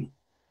and gloom.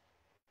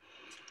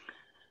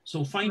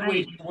 So find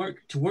ways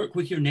to work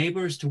with your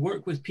neighbors, to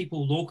work with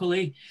people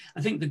locally.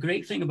 I think the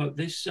great thing about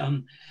this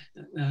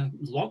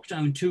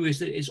lockdown too is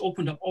that it's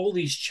opened up all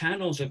these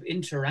channels of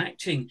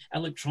interacting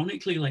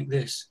electronically like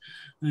this,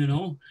 you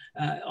know,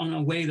 on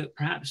a way that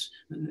perhaps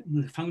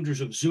the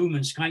founders of Zoom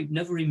and Skype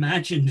never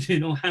imagined, you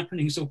know,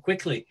 happening so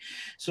quickly.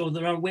 So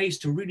there are ways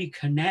to really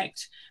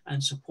connect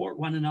and support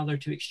one another,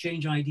 to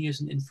exchange ideas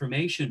and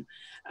information,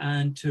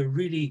 and to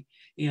really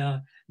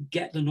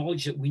get the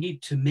knowledge that we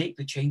need to make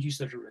the changes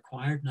that are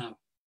required now.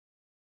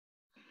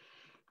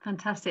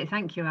 Fantastic,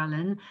 thank you,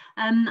 Alan.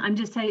 I'm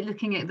just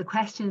looking at the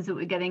questions that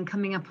we're getting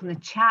coming up on the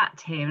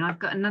chat here, and I've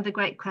got another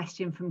great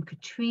question from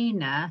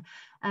Katrina.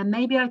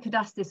 Maybe I could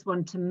ask this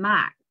one to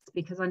Max,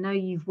 because I know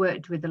you've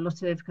worked with a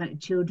lot of kind of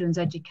children's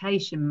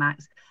education,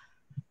 Max.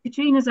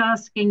 Katrina's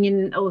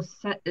asking or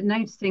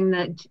noticing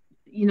that,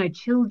 you know,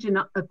 children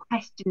are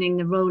questioning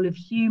the role of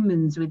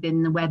humans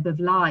within the web of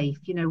life.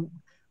 You know,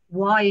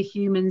 why are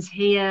humans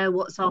here?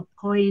 What's our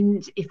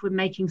point? If we're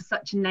making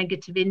such a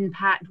negative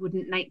impact,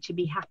 wouldn't nature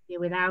be happier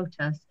without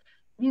us?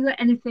 Have you got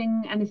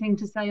anything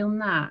to say on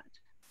that?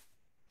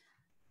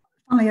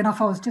 Funnily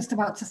enough, I was just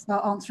about to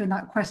start answering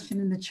that question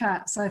in the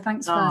chat, so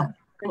thanks for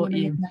bringing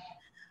me in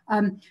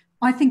there.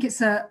 I think it's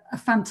a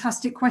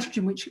fantastic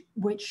question,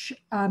 which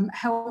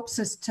helps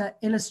us to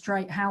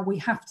illustrate how we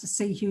have to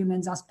see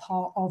humans as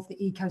part of the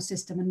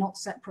ecosystem and not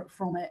separate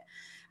from it.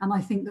 And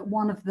I think that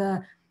one of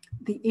the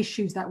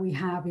issues that we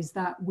have is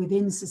that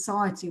within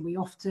society, we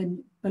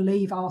often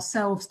believe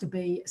ourselves to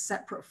be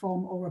separate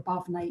from or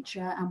above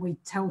nature, and we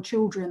tell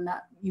children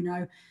that, you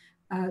know,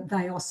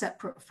 they are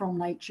separate from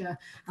nature.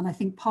 And I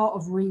think part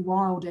of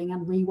rewilding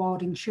and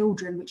rewilding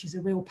children, which is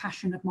a real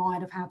passion of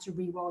mine of how to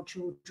rewild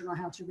children or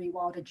how to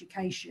rewild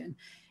education,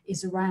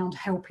 is around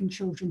helping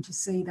children to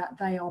see that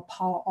they are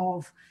part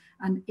of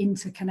an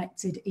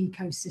interconnected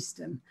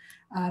ecosystem,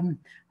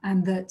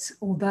 and that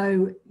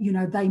although, you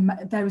know,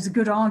 there is a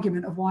good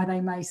argument of why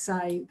they may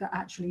say that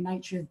actually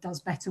nature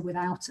does better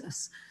without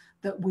us,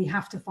 that we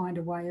have to find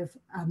a way of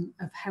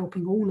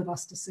helping all of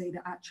us to see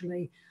that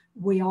actually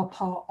we are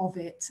part of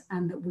it,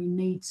 and that we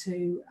need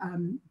to,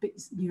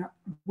 you know,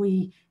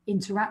 we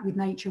interact with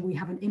nature, we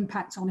have an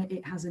impact on it,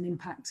 it has an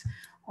impact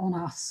on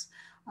us.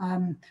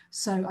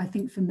 So I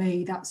think for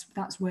me,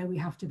 that's where we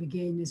have to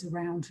begin, is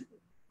around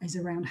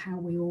how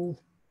we all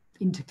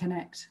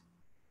interconnect.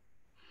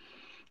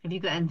 Have you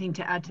got anything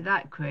to add to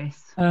that,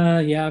 Chris?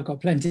 Yeah, I've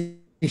got plenty.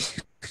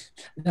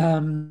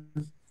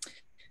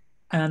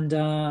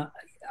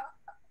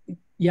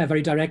 Yeah,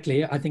 very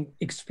directly, I think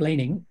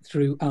explaining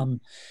through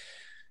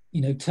you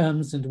know,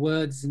 terms and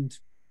words and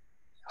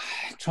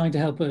trying to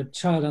help a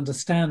child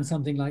understand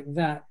something like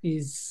that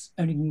is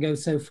only can go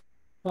so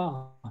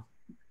far.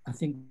 I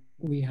think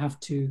we have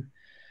to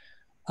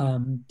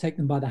take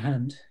them by the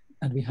hand,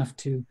 and we have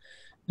to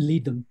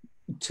lead them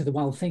to the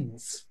wild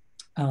things,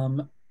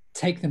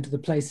 take them to the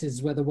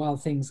places where the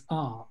wild things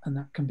are, and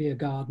that can be a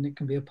garden, it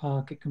can be a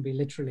park, it can be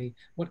literally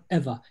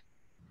whatever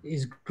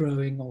is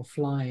growing or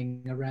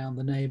flying around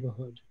the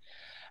neighborhood.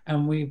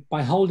 And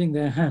by holding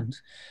their hand,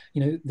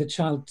 you know, the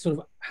child sort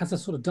of has a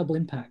sort of double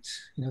impact.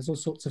 You know, there's all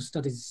sorts of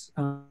studies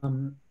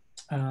that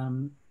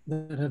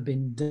have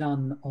been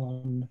done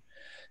on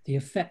the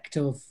effect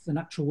of the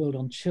natural world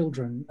on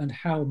children and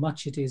how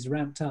much it is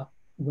ramped up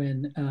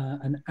when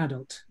an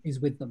adult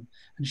is with them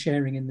and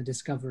sharing in the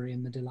discovery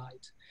and the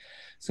delight.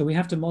 So we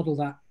have to model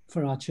that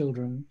for our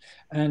children,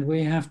 and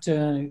we have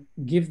to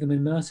give them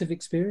immersive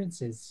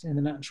experiences in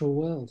the natural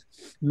world.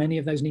 Many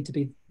of those need to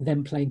be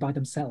them playing by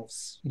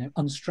themselves, you know,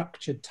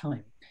 unstructured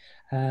time.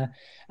 And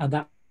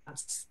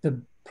that's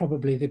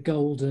probably the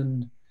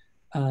golden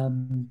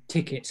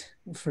ticket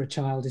for a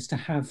child, is to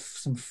have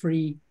some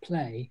free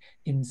play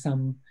in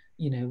some,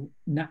 you know,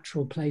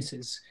 natural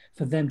places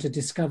for them to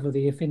discover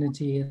the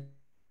affinity and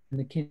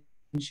the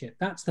kinship.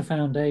 That's the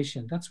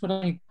foundation. That's what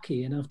I'm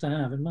lucky enough to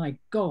have. And my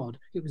God,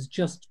 it was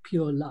just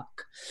pure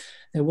luck.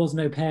 There was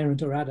no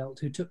parent or adult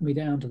who took me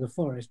down to the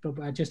forest, but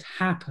I just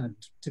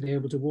happened to be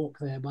able to walk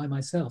there by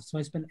myself. So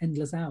I spent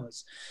endless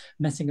hours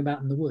messing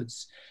about in the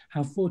woods.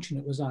 How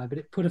fortunate was I? But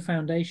it put a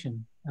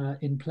foundation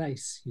in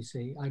place, you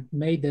see. I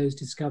made those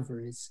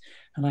discoveries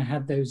and I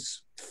had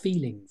those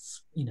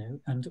feelings, you know,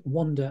 and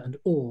wonder and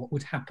awe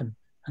would happen.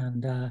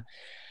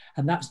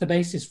 And that's the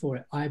basis for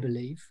it, I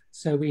believe.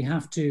 So we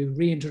have to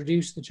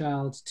reintroduce the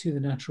child to the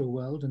natural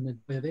world and the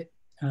joy of it,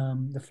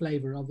 the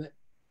flavour of it,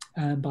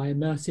 by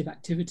immersive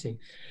activity.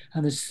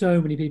 And there's so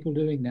many people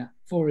doing that.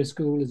 Forest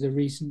School is a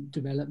recent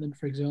development,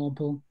 for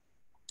example.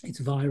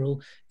 It's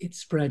viral, it's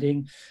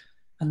spreading.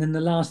 And then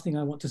the last thing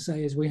I want to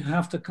say is we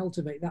have to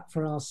cultivate that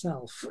for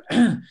ourselves.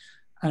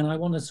 And I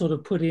want to sort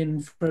of put in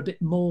for a bit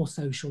more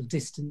social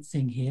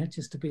distancing here,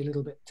 just to be a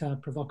little bit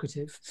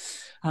provocative,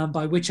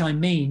 by which I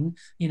mean,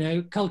 you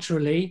know,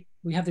 culturally,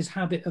 we have this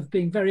habit of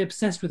being very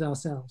obsessed with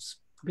ourselves,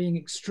 being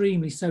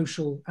extremely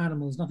social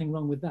animals, nothing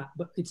wrong with that,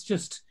 but it's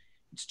just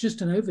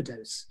an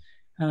overdose.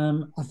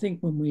 I think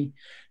when we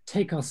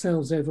take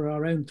ourselves over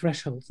our own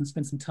thresholds and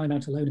spend some time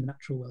out alone in the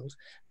natural world,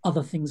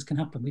 other things can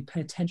happen. We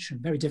pay attention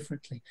very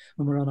differently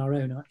when we're on our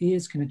own. Our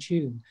ears can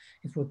attune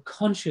if we're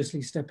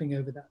consciously stepping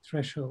over that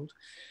threshold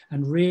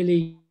and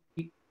really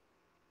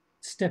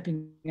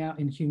stepping out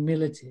in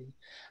humility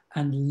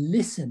and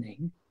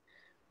listening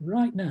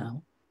right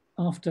now,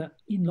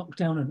 in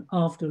lockdown and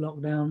after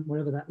lockdown,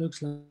 whatever that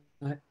looks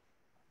like.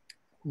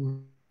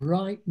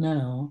 Right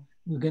now,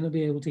 we're going to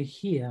be able to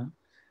hear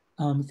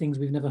things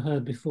we've never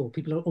heard before.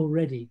 People are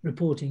already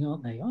reporting,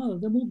 aren't they? Oh,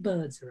 there are more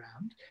birds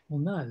around. Well,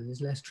 no,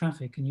 there's less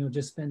traffic and you're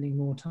just spending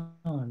more time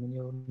and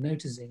you're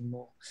noticing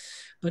more.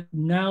 But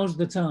now's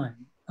the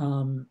time,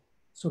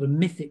 sort of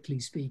mythically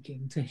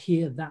speaking, to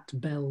hear that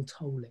bell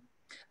tolling,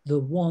 the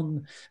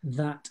one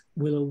that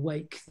will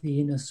awake the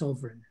inner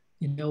sovereign.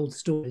 In the old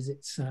stories,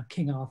 it's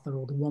King Arthur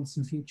or the once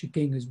and future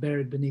king who's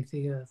buried beneath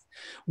the earth,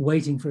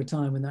 waiting for a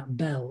time when that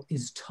bell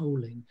is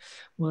tolling.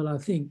 Well, I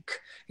think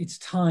it's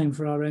time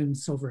for our own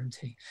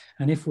sovereignty.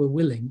 And if we're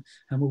willing,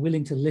 and we're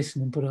willing to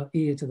listen and put our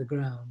ear to the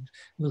ground,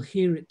 we'll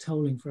hear it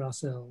tolling for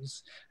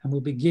ourselves, and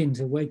we'll begin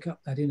to wake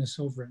up that inner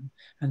sovereign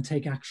and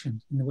take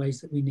action in the ways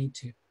that we need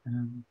to.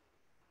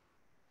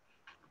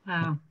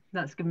 Wow,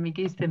 that's giving me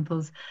goose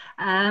pimples.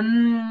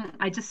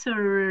 I just saw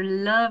a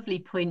lovely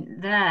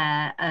point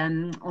there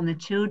on the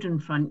children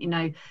front. You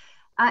know,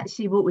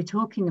 actually what we're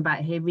talking about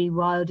here,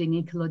 rewilding,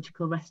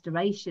 ecological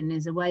restoration,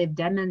 is a way of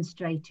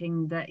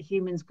demonstrating that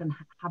humans can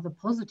have a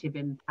positive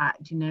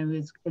impact, you know,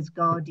 as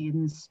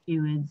guardians,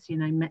 stewards. You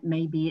know,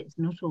 maybe it's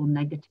not all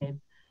negative.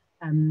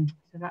 So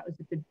that was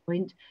a good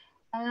point.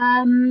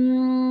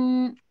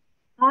 I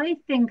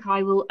think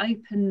I will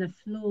open the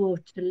floor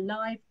to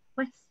live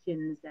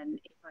questions then,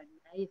 if I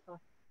may, if our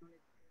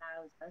technology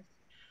allows us.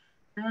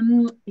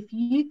 If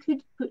you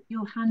could put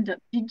your hand up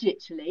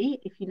digitally,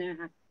 if you know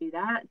how to do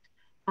that.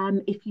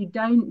 If you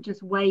don't,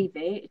 just wave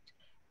it.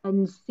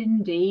 And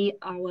Cindy,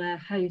 our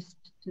host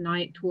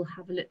tonight, will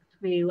have a look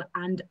through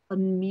and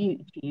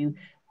unmute you.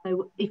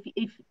 So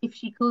if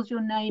she calls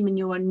your name and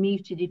you're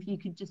unmuted, if you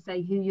could just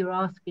say who you're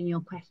asking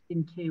your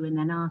question to and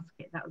then ask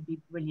it, that would be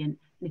brilliant.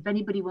 And if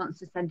anybody wants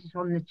to send it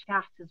on the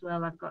chat as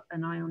well, I've got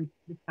an eye on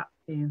the chat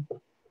too.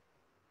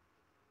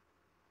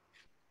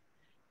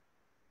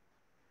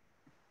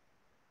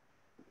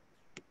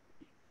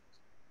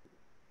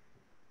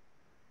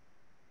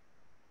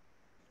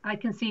 I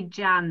can see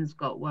Jan's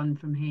got one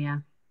from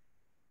here.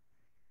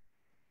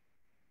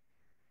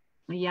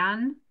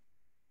 Jan?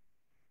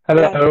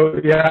 Hello,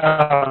 yeah,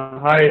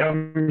 hi,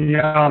 I'm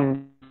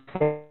Jan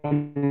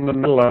from the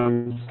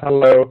Netherlands.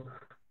 Hello,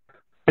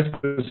 nice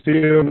to see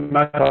you,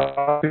 nice to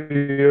talk to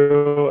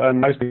you,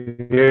 and nice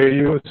to hear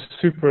you. It's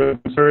super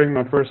inspiring,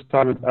 my first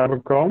time at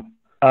Embercombe.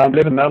 I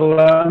live in the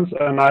Netherlands,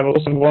 and I was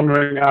also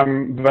wondering,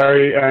 I'm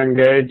very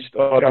engaged,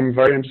 or I'm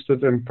very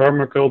interested in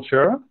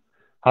permaculture.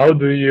 How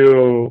do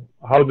you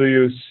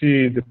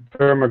see the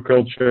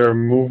permaculture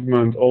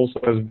movement also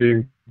as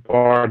being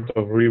part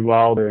of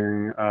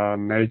rewilding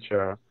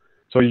nature?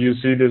 So you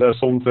see this as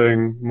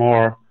something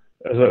more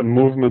as a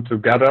movement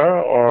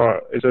together,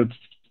 or is it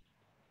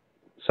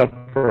a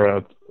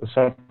separate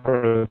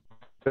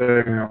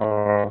thing?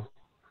 Or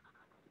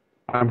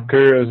I'm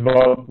curious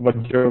about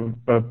what your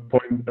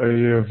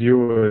your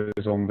view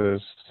is on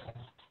this.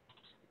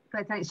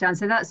 Great, thanks, Jan.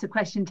 So that's a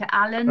question to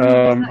Alan.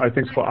 I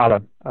think it's for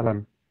Alan.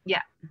 Alan.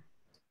 Yeah.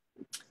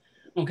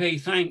 Okay,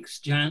 thanks,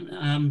 Jan.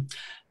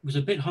 It was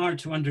a bit hard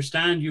to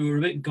understand. You were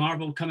a bit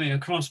garbled coming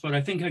across, but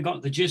I think I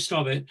got the gist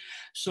of it.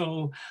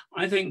 So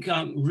I think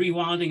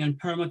rewilding and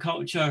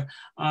permaculture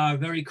are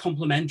very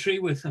complementary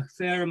with a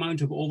fair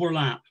amount of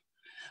overlap.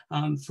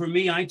 For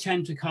me, I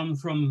tend to come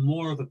from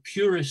more of a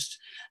purist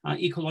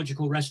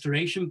ecological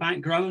restoration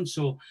background.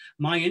 So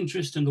my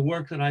interest in the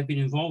work that I've been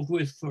involved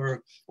with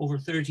for over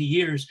 30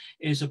 years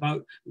is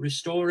about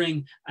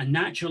restoring a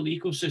natural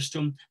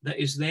ecosystem that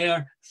is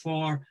there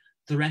for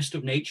the rest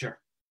of nature.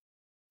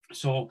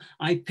 So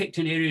I picked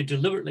an area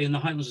deliberately in the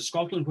Highlands of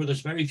Scotland where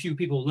there's very few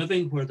people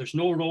living, where there's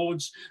no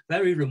roads,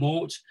 very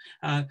remote,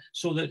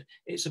 so that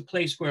it's a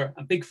place where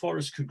a big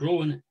forest could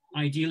grow and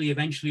ideally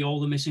eventually all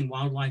the missing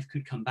wildlife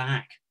could come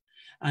back.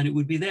 And it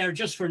would be there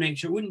just for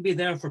nature. It wouldn't be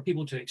there for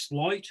people to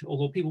exploit,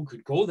 although people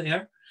could go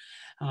there.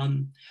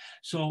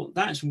 So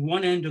that's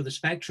one end of the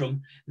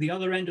spectrum. The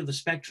other end of the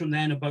spectrum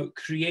then about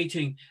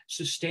creating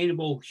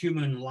sustainable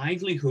human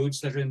livelihoods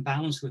that are in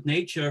balance with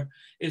nature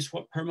is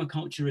what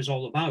permaculture is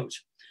all about.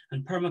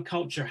 And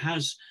permaculture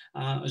has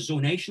a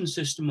zonation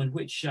system in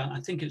which I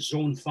think it's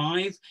zone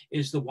 5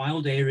 is the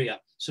wild area.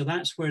 So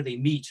that's where they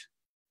meet.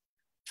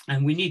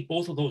 And we need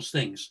both of those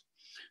things.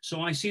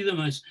 So I see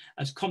them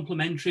as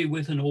complementary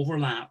with an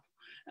overlap.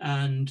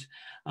 And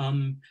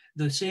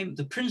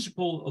the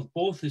principle of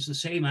both is the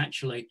same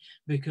actually,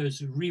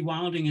 because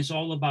rewilding is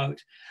all about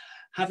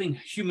having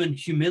human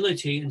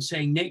humility and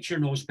saying nature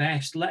knows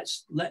best.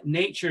 Let's let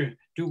nature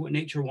do what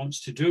nature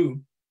wants to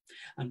do.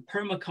 And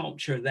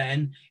permaculture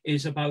then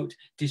is about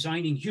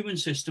designing human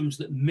systems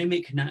that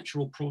mimic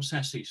natural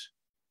processes.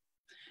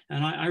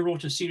 And I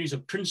wrote a series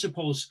of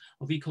principles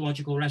of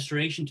ecological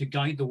restoration to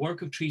guide the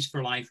work of Trees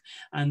for Life.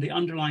 And the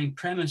underlying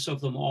premise of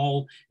them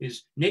all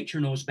is nature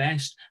knows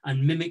best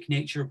and mimic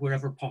nature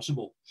wherever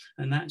possible.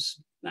 And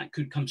that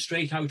could come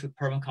straight out of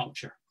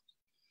permaculture.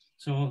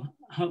 So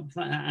I hope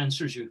that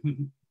answers you.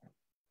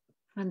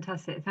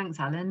 Fantastic. Thanks,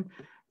 Alan.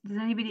 Does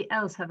anybody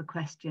else have a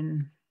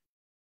question?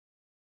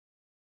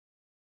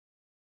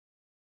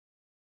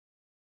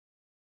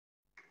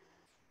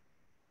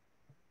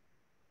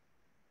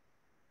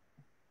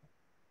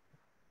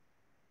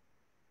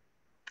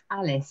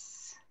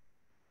 Alice.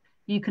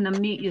 You can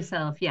unmute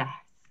yourself. Yes.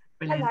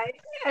 Brilliant.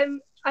 Hello.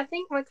 I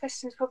think my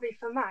question is probably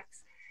for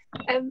Max.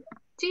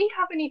 Do you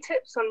have any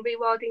tips on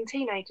rewilding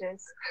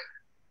teenagers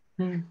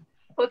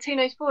or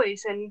teenage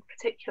boys in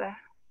particular?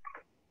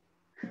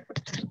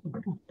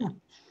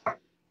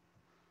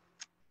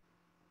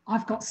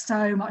 I've got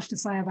so much to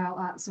say about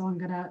that, so I'm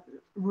going to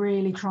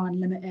really try and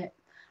limit it.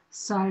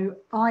 So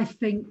I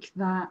think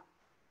that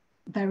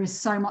there is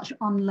so much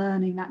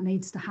unlearning that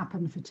needs to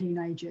happen for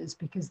teenagers,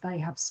 because they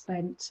have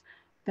spent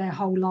their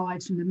whole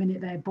lives from the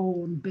minute they're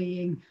born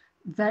being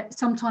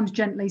sometimes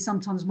gently,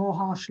 sometimes more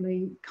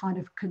harshly kind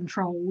of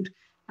controlled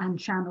and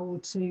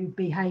channeled to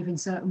behave in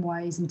certain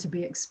ways and to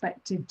be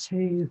expected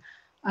to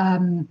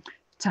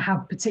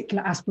have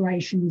particular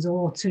aspirations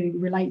or to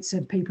relate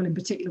to people in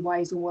particular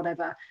ways or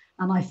whatever.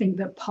 And I think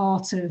that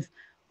part of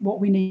what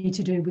we need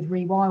to do with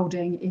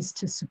rewilding is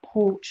to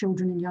support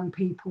children and young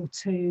people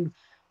to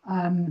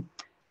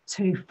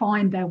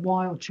find their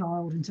wild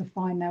child and to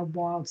find their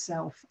wild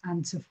self,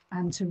 and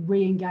to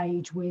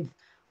re-engage with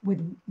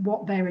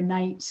what their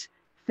innate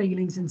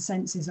feelings and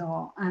senses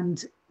are.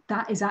 And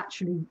that is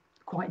actually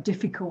quite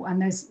difficult,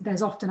 and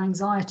there's often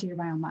anxiety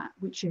around that,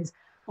 which is,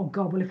 oh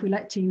God, well, if we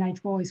let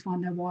teenage boys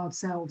find their wild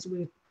selves,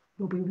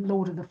 we'll be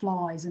Lord of the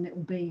Flies and it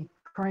will be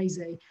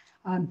crazy.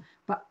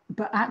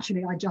 But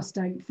actually, I just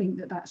don't think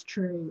that that's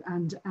true.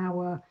 And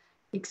our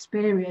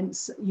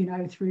experience, you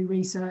know, through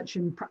research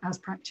and as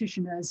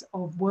practitioners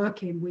of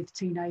working with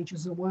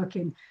teenagers or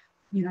working,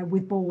 you know,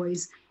 with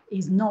boys,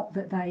 is not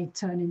that they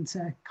turn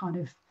into kind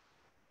of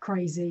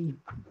crazy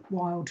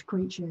wild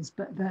creatures,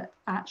 but that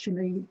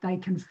actually they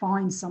can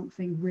find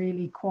something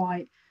really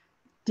quite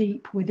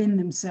deep within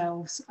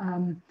themselves,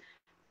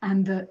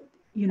 and that,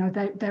 you know,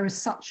 there are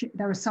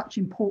such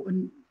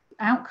important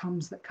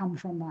outcomes that come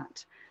from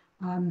that.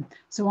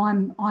 So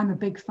I'm a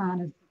big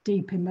fan of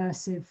deep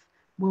immersive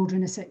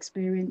wilderness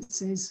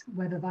experiences,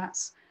 whether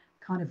that's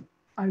kind of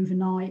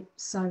overnight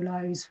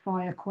solos,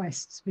 fire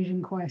quests,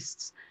 vision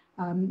quests.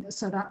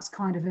 So that's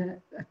kind of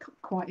a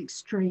quite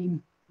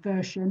extreme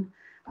version.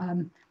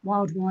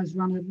 WildWise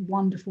run a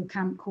wonderful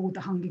camp called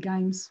the Hunger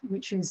Games,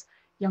 which is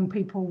young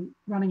people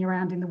running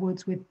around in the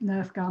woods with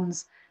Nerf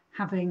guns,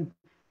 having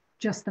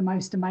just the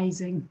most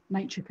amazing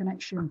nature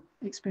connection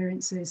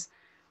experiences,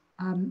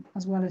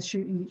 as well as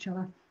shooting each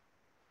other.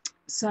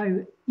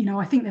 So, you know,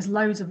 I think there's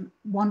loads of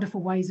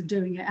wonderful ways of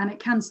doing it, and it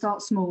can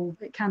start small.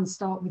 It can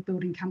start with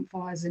building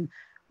campfires and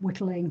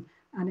whittling,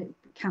 and it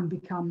can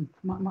become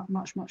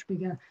much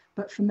bigger.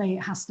 But for me,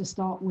 it has to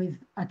start with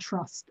a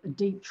trust, a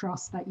deep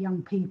trust that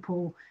young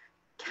people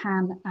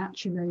can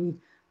actually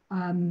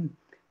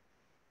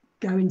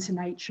go into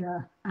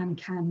nature and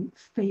can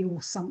feel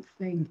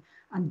something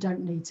and don't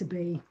need to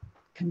be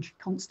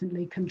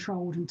constantly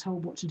controlled and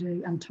told what to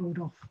do and told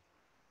off.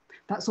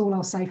 That's all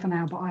I'll say for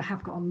now, but I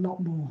have got a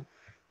lot more.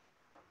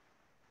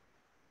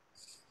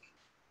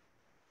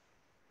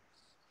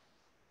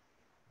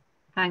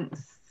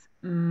 Thanks,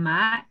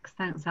 Max.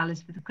 Thanks,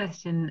 Alice, for the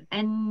question.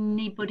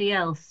 Anybody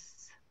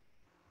else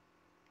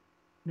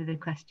with a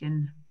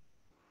question?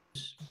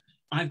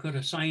 I've got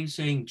a sign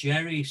saying,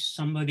 Jerry,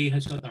 somebody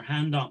has got their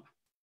hand up.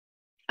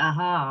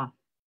 Aha.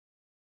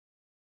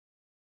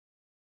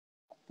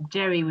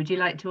 Jerry, would you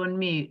like to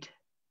unmute?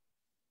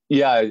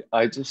 Yeah,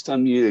 I just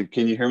unmuted.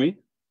 Can you hear me?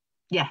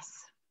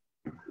 Yes.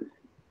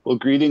 Well,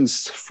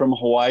 greetings from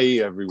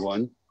Hawaii,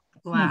 everyone.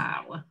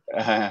 Wow.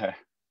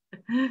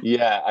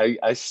 Yeah,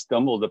 I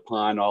stumbled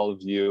upon all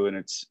of you, and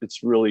it's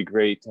really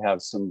great to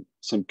have some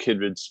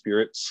kindred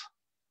spirits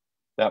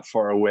that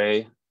far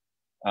away.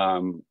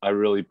 I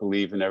really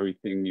believe in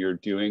everything you're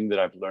doing that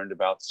I've learned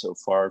about so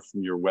far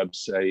from your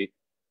website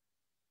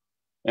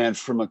and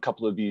from a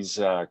couple of these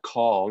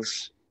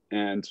calls.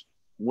 And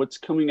what's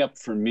coming up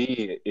for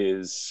me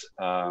is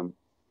I'm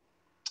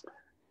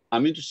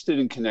interested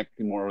in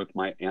connecting more with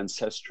my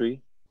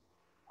ancestry.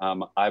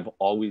 I've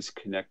always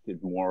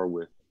connected more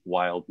with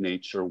wild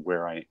nature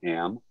where I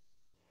am.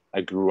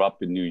 I grew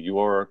up in New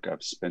York.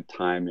 I've spent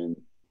time in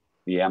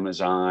the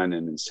Amazon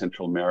and in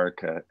Central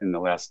America in the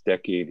last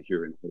decade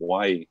here in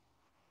Hawaii.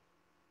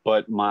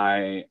 But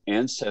my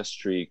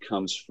ancestry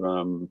comes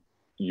from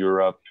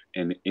Europe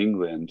and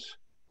England.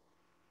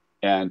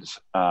 And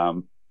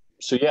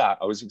so, yeah,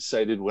 I was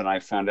excited when I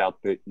found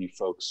out that you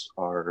folks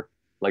are,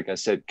 like I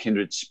said,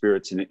 kindred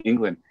spirits in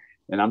England.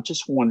 And I'm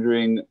just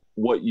wondering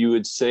what you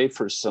would say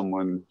for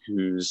someone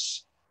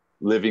who's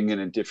living in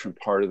a different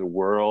part of the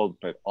world,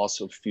 but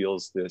also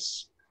feels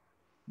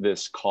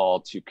this call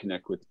to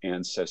connect with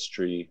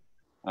ancestry,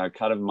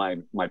 kind of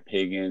my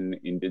pagan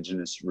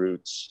indigenous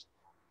roots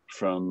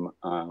from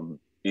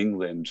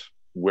England.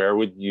 Where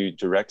would you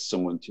direct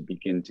someone to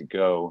begin to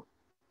go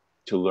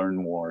to learn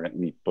more?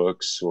 Any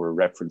books or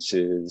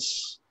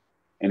references,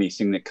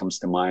 anything that comes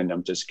to mind?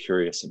 I'm just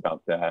curious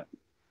about that.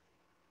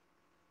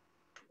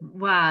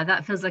 Wow,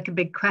 that feels like a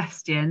big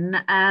question.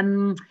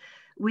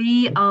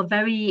 We are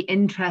very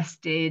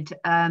interested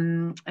at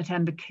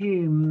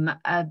Embercombe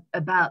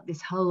about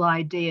this whole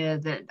idea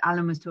that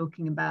Alan was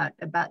talking about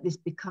this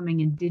becoming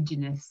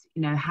indigenous.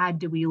 You know, how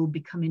do we all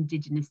become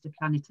indigenous to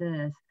planet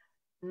Earth?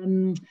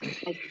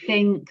 I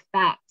think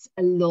that's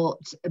a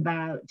lot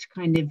about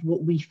kind of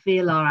what we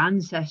feel our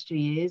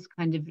ancestry is,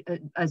 kind of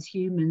as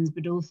humans,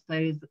 but also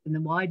in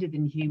the wider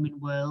than human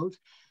world.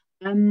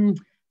 And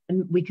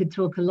we could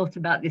talk a lot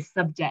about this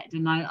subject,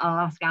 and I'll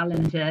ask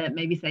Alan to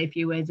maybe say a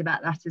few words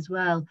about that as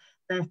well.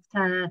 But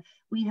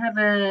we have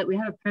a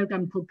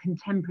program called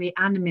Contemporary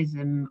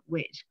Animism,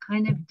 which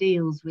kind of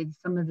deals with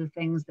some of the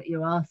things that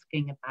you're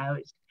asking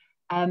about.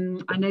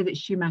 I know that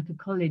Schumacher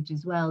College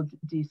as well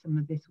do some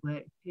of this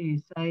work too.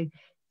 So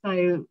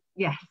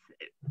yes,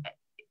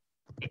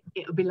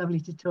 it would be lovely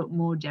to talk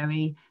more,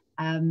 Jerry.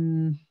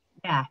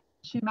 Yeah,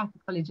 Schumacher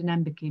College and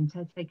Embercombe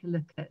to take a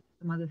look at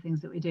some other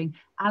things that we're doing.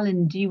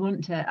 Alan, do you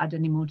want to add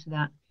any more to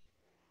that?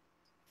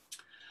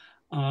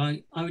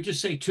 I would just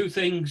say two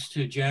things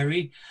to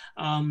Jerry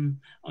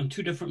on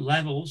two different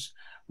levels.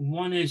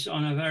 One is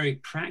on a very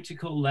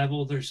practical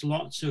level. There's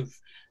lots of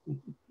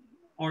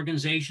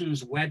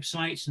organizations,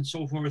 websites, and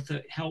so forth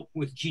that help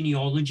with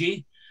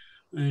genealogy.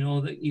 You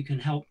know, that you can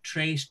help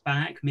trace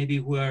back maybe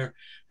where,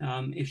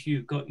 if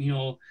you've got, you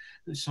know,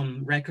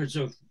 some records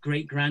of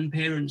great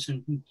grandparents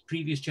and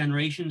previous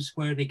generations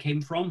where they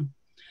came from.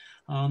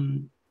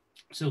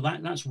 So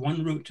that's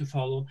one route to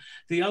follow.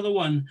 The other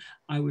one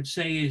I would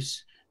say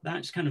is,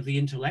 that's kind of the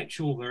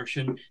intellectual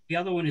version. The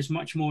other one is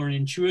much more an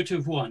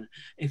intuitive one.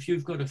 If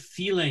you've got a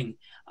feeling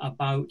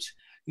about,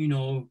 you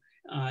know,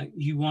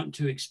 you want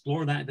to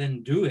explore that,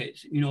 then do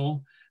it. You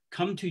know,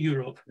 come to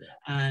Europe,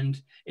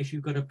 and if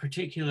you've got a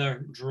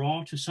particular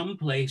draw to some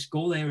place,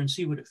 go there and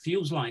see what it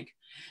feels like.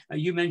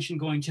 You mentioned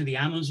going to the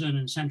Amazon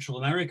in Central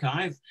America.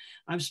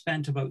 I've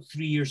spent about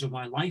 3 years of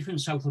my life in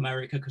South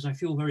America because I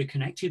feel very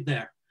connected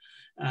there.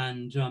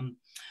 And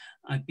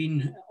I've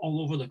been all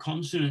over the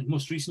continent.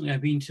 Most recently, I've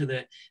been to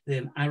the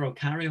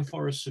Araucaria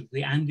forests of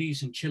the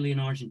Andes in Chile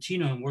and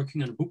Argentina. I'm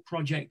working on a book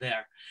project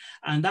there.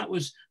 And that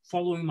was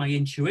following my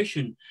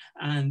intuition.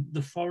 And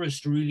the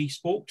forest really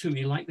spoke to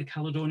me like the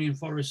Caledonian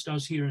forest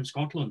does here in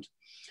Scotland.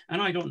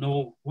 And I don't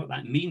know what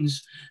that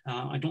means.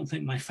 I don't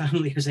think my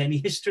family has any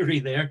history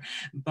there,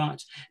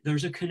 but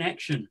there's a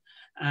connection.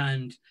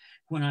 And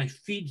when I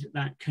feed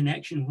that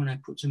connection, when I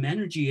put some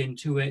energy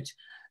into it,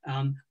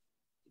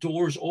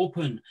 doors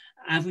open,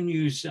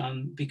 avenues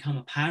become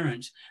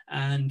apparent,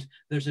 and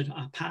there's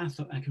a path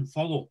that I can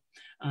follow.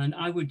 And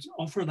I would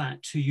offer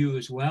that to you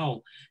as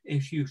well.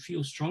 If you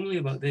feel strongly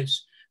about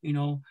this, you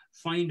know,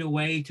 find a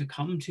way to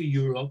come to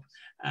Europe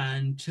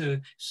and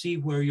to see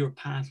where your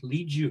path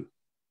leads you.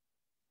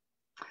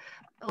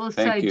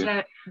 Also,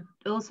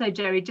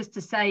 Jerry, just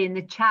to say in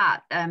the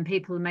chat,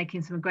 people are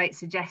making some great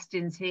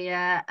suggestions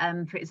here.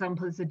 For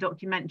example, there's a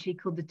documentary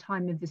called The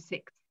Time of the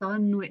Sixth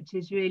Sun, which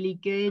is really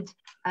good.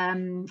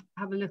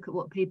 Have a look at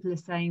what people are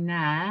saying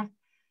there.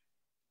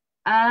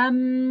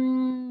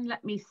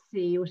 Let me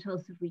see, what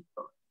else have we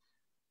got?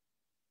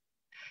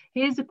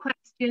 Here's a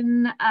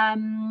question.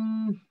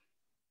 How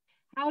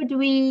do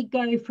we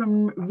go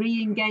from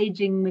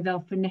re-engaging with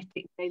our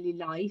frenetic daily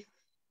life,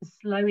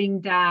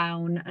 slowing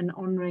down and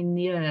honouring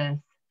the earth?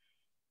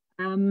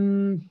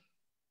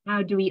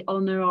 How do we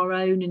honour our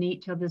own and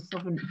each other's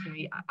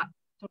sovereignty? I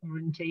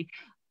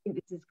think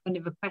this is kind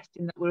of a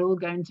question that we're all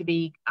going to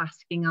be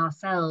asking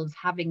ourselves,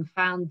 having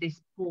found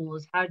this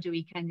pause. How do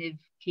we kind of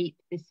keep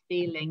this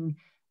feeling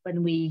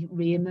when we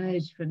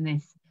re-emerge from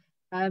this?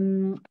 I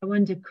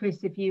wonder,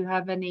 Chris, if you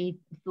have any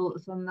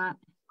thoughts on that?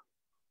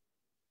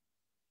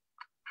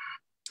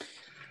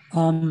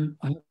 I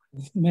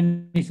have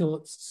many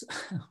thoughts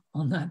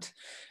on that.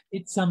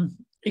 It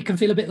can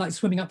feel a bit like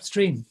swimming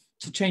upstream,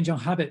 to change our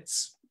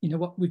habits. You know,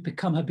 what we've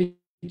become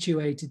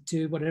habituated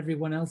to, what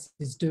everyone else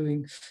is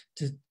doing,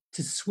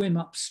 to swim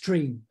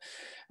upstream,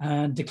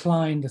 and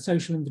decline the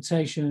social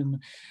invitation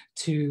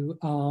to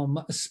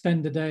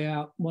spend a day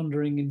out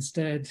wandering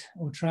instead,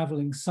 or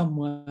traveling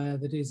somewhere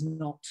that is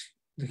not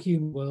the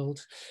human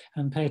world,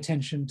 and pay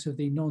attention to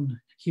the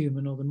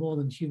non-human or the more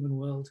than human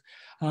world.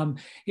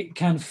 It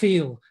can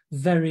feel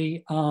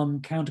very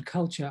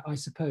counterculture, I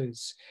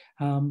suppose,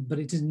 but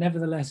it is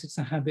nevertheless, it's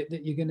a habit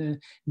that you're going to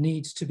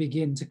need to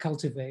begin to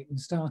cultivate, and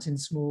start in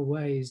small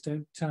ways.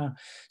 Don't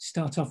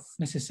start off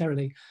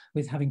necessarily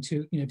with having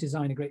to, you know,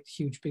 design a great,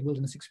 huge, big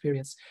wilderness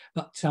experience,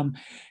 but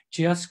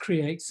just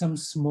create some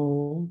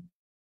small,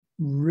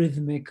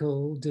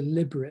 rhythmical,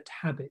 deliberate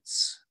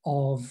habits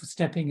of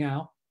stepping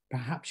out.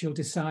 Perhaps you'll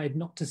decide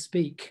not to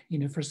speak, you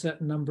know, for a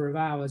certain number of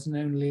hours and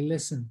only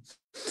listen.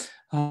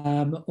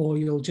 Or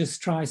you'll just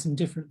try some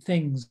different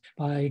things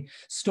by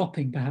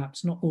stopping,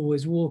 perhaps not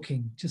always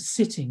walking, just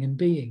sitting and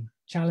being,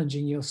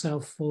 challenging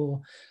yourself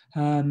for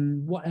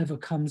whatever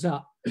comes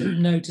up,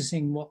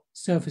 noticing what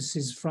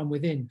surfaces from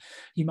within.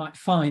 You might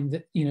find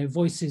that, you know,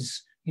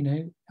 voices,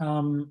 you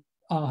know,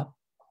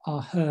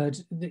 are heard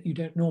that you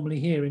don't normally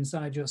hear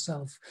inside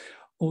yourself.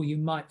 Or you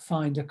might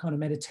find a kind of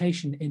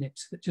meditation in it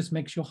that just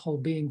makes your whole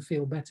being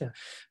feel better.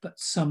 But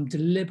some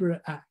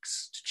deliberate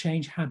acts to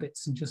change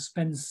habits and just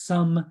spend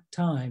some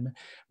time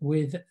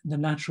with the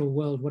natural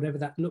world, whatever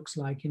that looks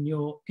like in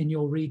your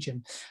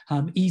region.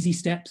 Easy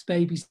steps,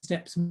 baby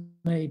steps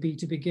maybe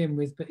to begin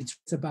with, but it's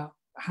about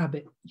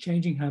habit,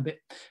 changing habit,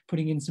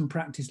 putting in some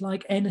practice,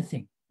 like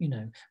anything. You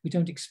know, we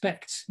don't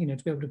expect, you know,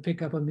 to be able to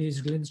pick up a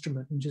musical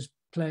instrument and just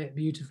play it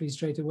beautifully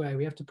straight away.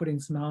 We have to put in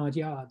some hard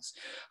yards.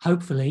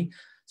 Hopefully,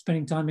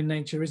 spending time in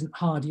nature isn't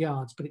hard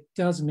yards, but it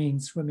does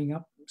mean swimming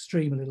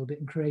upstream a little bit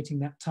and creating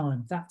that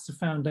time. That's the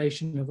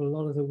foundation of a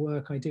lot of the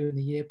work I do in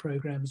the year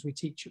programs we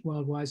teach at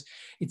WildWise.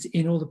 It's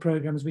in all the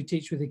programs we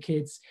teach with the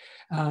kids.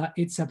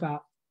 It's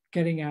about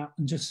getting out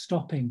and just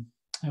stopping,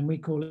 and we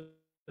call it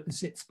the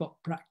sit spot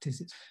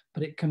practice.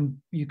 But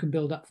you can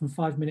build up from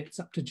 5 minutes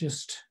up to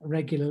just a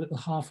regular little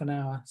half an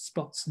hour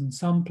spots in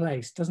some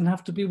place. Doesn't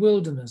have to be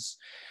wilderness,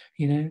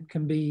 you know, it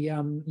can be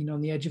you know,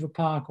 on the edge of a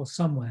park or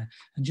somewhere,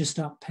 and just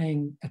start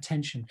paying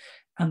attention.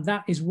 And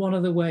that is one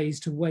of the ways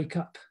to wake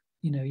up,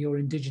 you know, your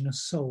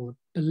indigenous soul.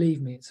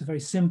 Believe me, it's a very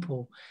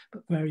simple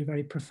but very,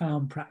 very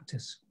profound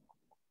practice.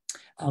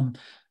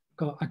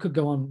 I could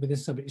go on with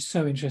this subject, it's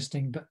so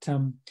interesting, but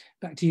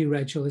back to you,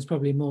 Rachel. There's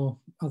probably more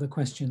other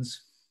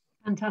questions.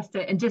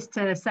 Fantastic. And just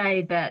to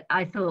say that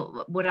I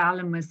thought what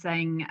Alan was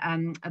saying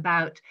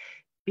about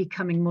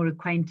becoming more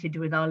acquainted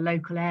with our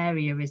local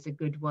area is a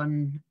good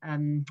one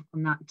on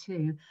that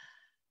too.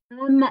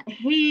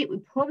 He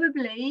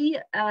probably,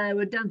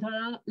 we're down to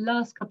our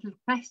last couple of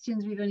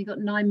questions. We've only got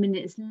 9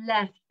 minutes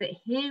left, but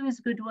here is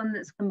a good one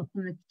that's come up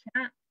on the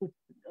chat. To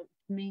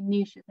me,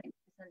 Nisha, thanks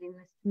for sending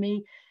this to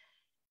me.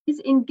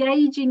 Is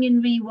engaging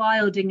in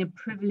rewilding a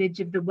privilege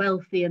of the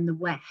wealthy and the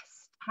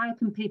West? How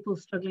can people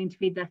struggling to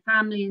feed their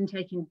family and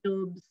taking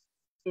jobs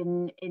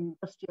in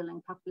industrial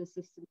and capitalist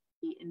systems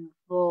be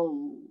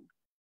involved?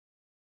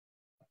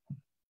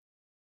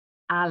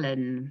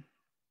 Alan.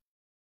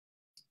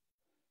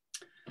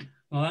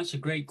 Well, that's a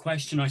great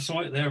question. I saw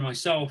it there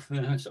myself,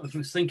 and I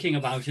was thinking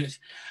about it.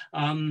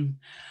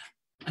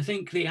 I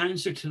think the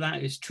answer to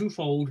that is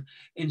twofold.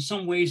 In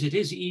some ways, it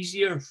is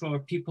easier for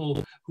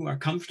people who are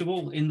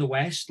comfortable in the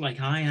West,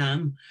 like I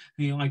am.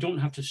 You know, I don't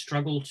have to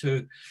struggle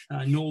to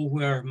know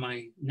where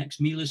my next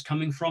meal is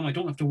coming from. I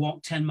don't have to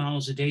walk 10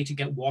 miles a day to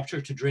get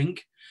water to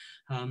drink.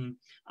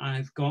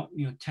 I've got,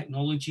 you know,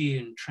 technology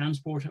and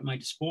transport at my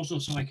disposal,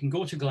 so I can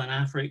go to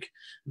Glenafric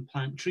and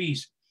plant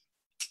trees.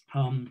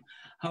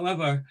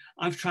 However,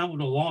 I've traveled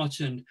a lot,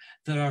 and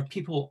there are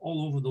people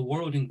all over the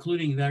world,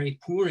 including very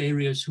poor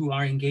areas, who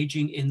are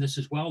engaging in this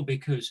as well,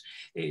 because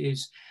it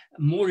is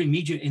more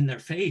immediate in their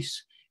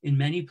face in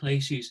many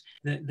places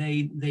that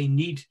they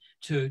need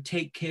to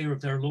take care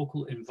of their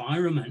local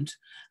environment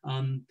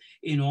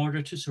in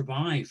order to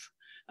survive.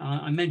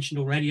 I mentioned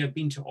already I've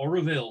been to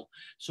Oroville.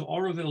 So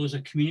Oroville is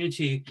a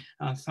community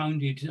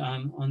founded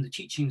on the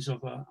teachings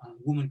of a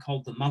woman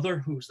called the Mother,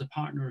 who was the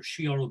partner of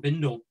Sri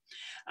Aurobindo.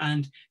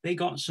 And they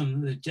got some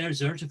of the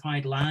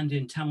desertified land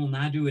in Tamil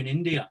Nadu in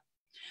India.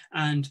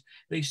 And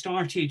they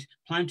started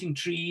planting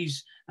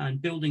trees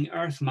and building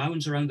earth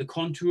mounds around the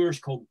contours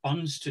called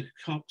bunds to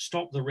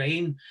stop the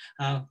rain,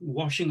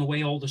 washing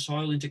away all the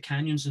soil into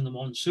canyons in the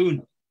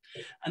monsoon.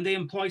 And they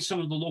employed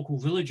some of the local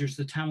villagers,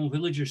 the Tamil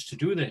villagers, to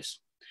do this.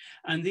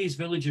 And these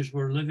villagers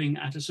were living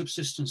at a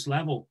subsistence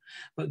level,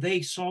 but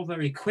they saw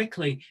very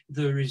quickly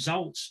the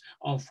results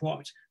of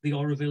what the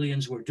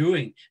Orovillians were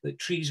doing, that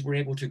trees were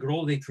able to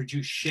grow, they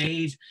produced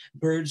shade,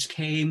 birds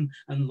came,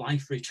 and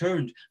life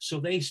returned. So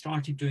they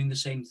started doing the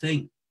same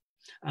thing.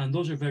 And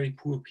those are very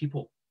poor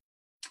people.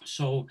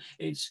 So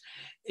it's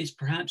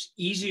perhaps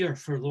easier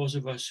for those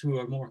of us who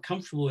are more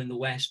comfortable in the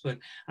West, but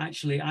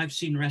actually I've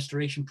seen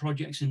restoration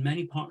projects in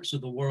many parts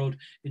of the world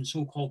in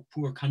so-called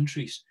poor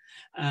countries.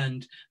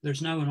 And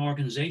there's now an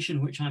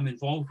organization which I'm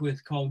involved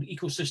with called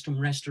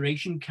Ecosystem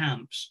Restoration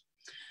Camps,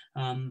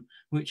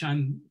 which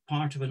I'm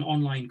part of an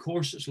online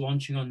course that's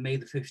launching on May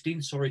the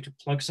 15th. Sorry to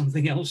plug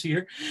something else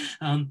here.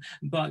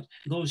 But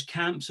those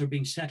camps are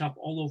being set up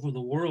all over the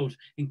world,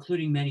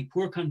 including many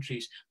poor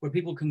countries, where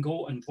people can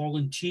go and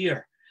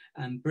volunteer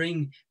and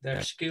bring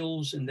their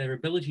skills and their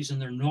abilities and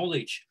their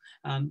knowledge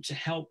to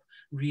help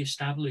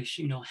reestablish,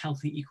 you know,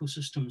 healthy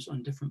ecosystems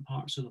on different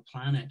parts of the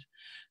planet.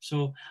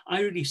 So I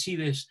really see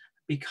this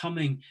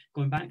becoming,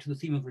 going back to the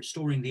theme of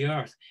restoring the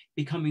earth,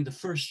 becoming the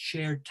first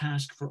shared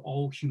task for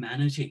all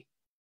humanity.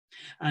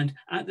 And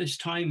at this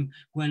time,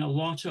 when a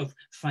lot of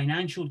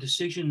financial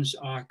decisions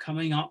are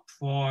coming up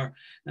for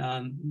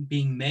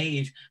being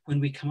made when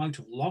we come out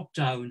of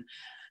lockdown,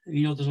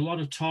 you know, there's a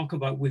lot of talk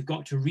about we've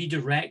got to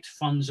redirect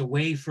funds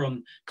away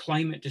from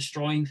climate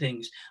destroying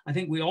things. I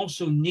think we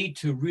also need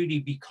to really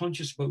be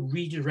conscious about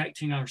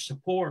redirecting our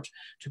support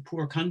to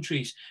poor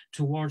countries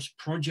towards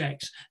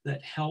projects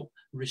that help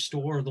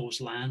restore those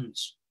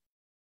lands,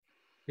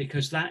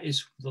 because that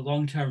is the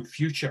long-term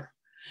future.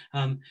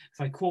 If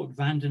I quote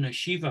Vandana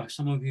Shiva,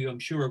 some of you I'm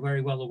sure are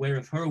very well aware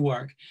of her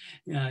work,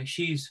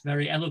 she's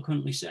very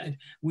eloquently said,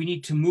 we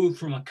need to move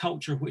from a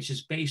culture which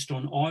is based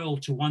on oil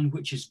to one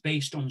which is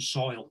based on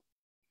soil.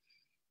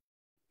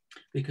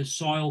 Because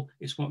soil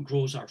is what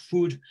grows our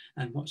food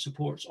and what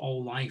supports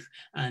all life.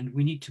 And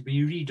we need to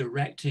be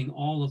redirecting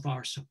all of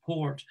our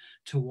support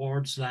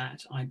towards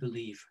that, I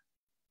believe.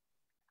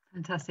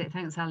 Fantastic,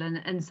 thanks Alan.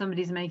 And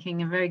somebody's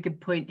making a very good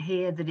point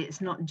here that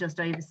it's not just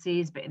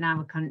overseas but in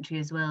our country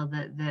as well,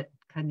 that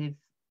kind of,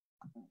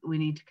 we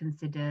need to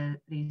consider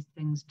these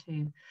things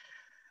too.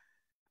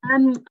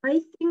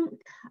 I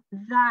think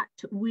that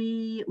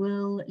we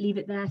will leave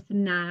it there for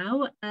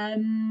now.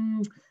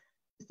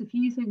 Just a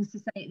few things to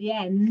say at the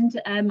end.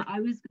 I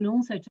was going to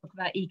also talk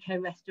about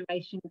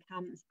eco-restoration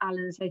camps,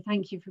 Alan, so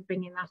thank you for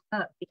bringing that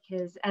up,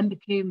 because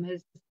Embercombe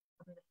has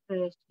become the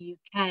first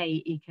UK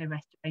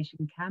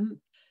eco-restoration camp.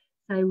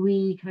 So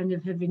we kind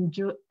of have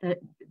enjoyed,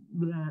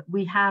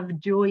 we have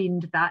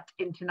joined that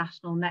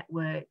international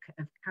network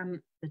of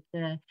camps that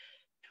are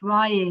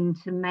trying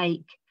to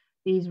make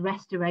these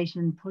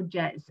restoration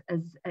projects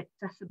as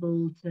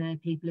accessible to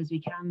people as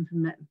we can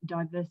from a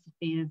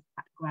diversity of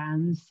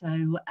backgrounds.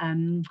 So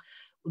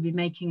we'll be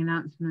making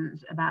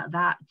announcements about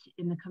that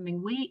in the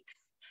coming weeks.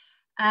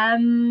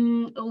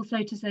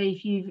 Also to say,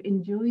 if you've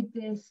enjoyed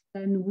this,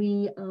 then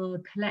we are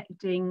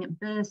collecting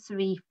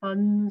bursary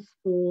funds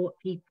for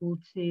people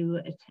to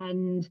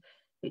attend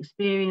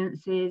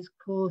experiences,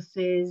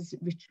 courses,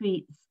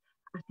 retreats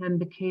at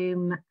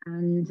Embercombe,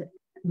 and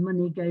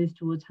money goes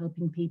towards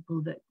helping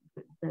people that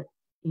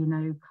you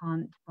know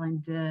can't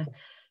find the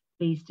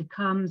fees to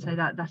come, so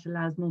that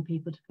allows more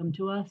people to come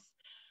to us.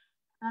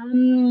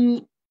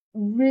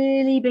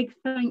 Really big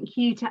thank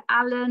you to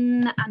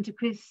Alan and to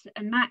Chris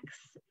and Max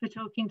for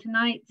talking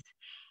tonight.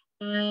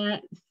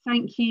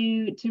 Thank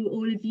you to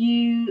all of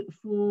you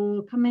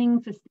for coming,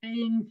 for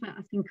staying, for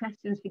asking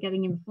questions, for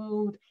getting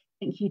involved.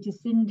 Thank you to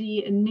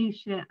Cindy and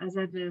Nusha, as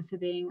ever, for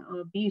being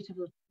our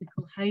beautiful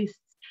technical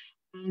hosts,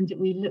 and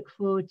we look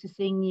forward to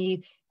seeing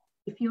you.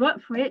 If you're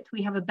up for it,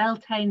 we have a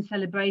Beltane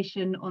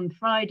celebration on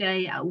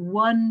Friday at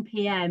 1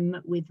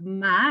 p.m. with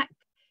Mac.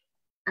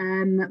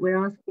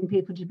 We're asking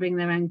people to bring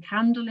their own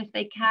candle if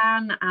they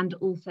can, and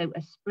also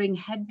a spring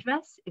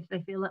headdress if they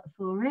feel up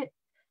for it.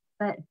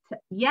 But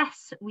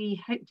yes,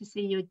 we hope to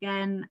see you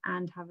again,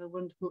 and have a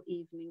wonderful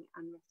evening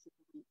and rest of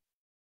the week.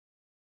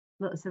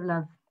 Lots of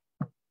love.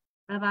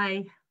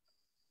 Bye-bye.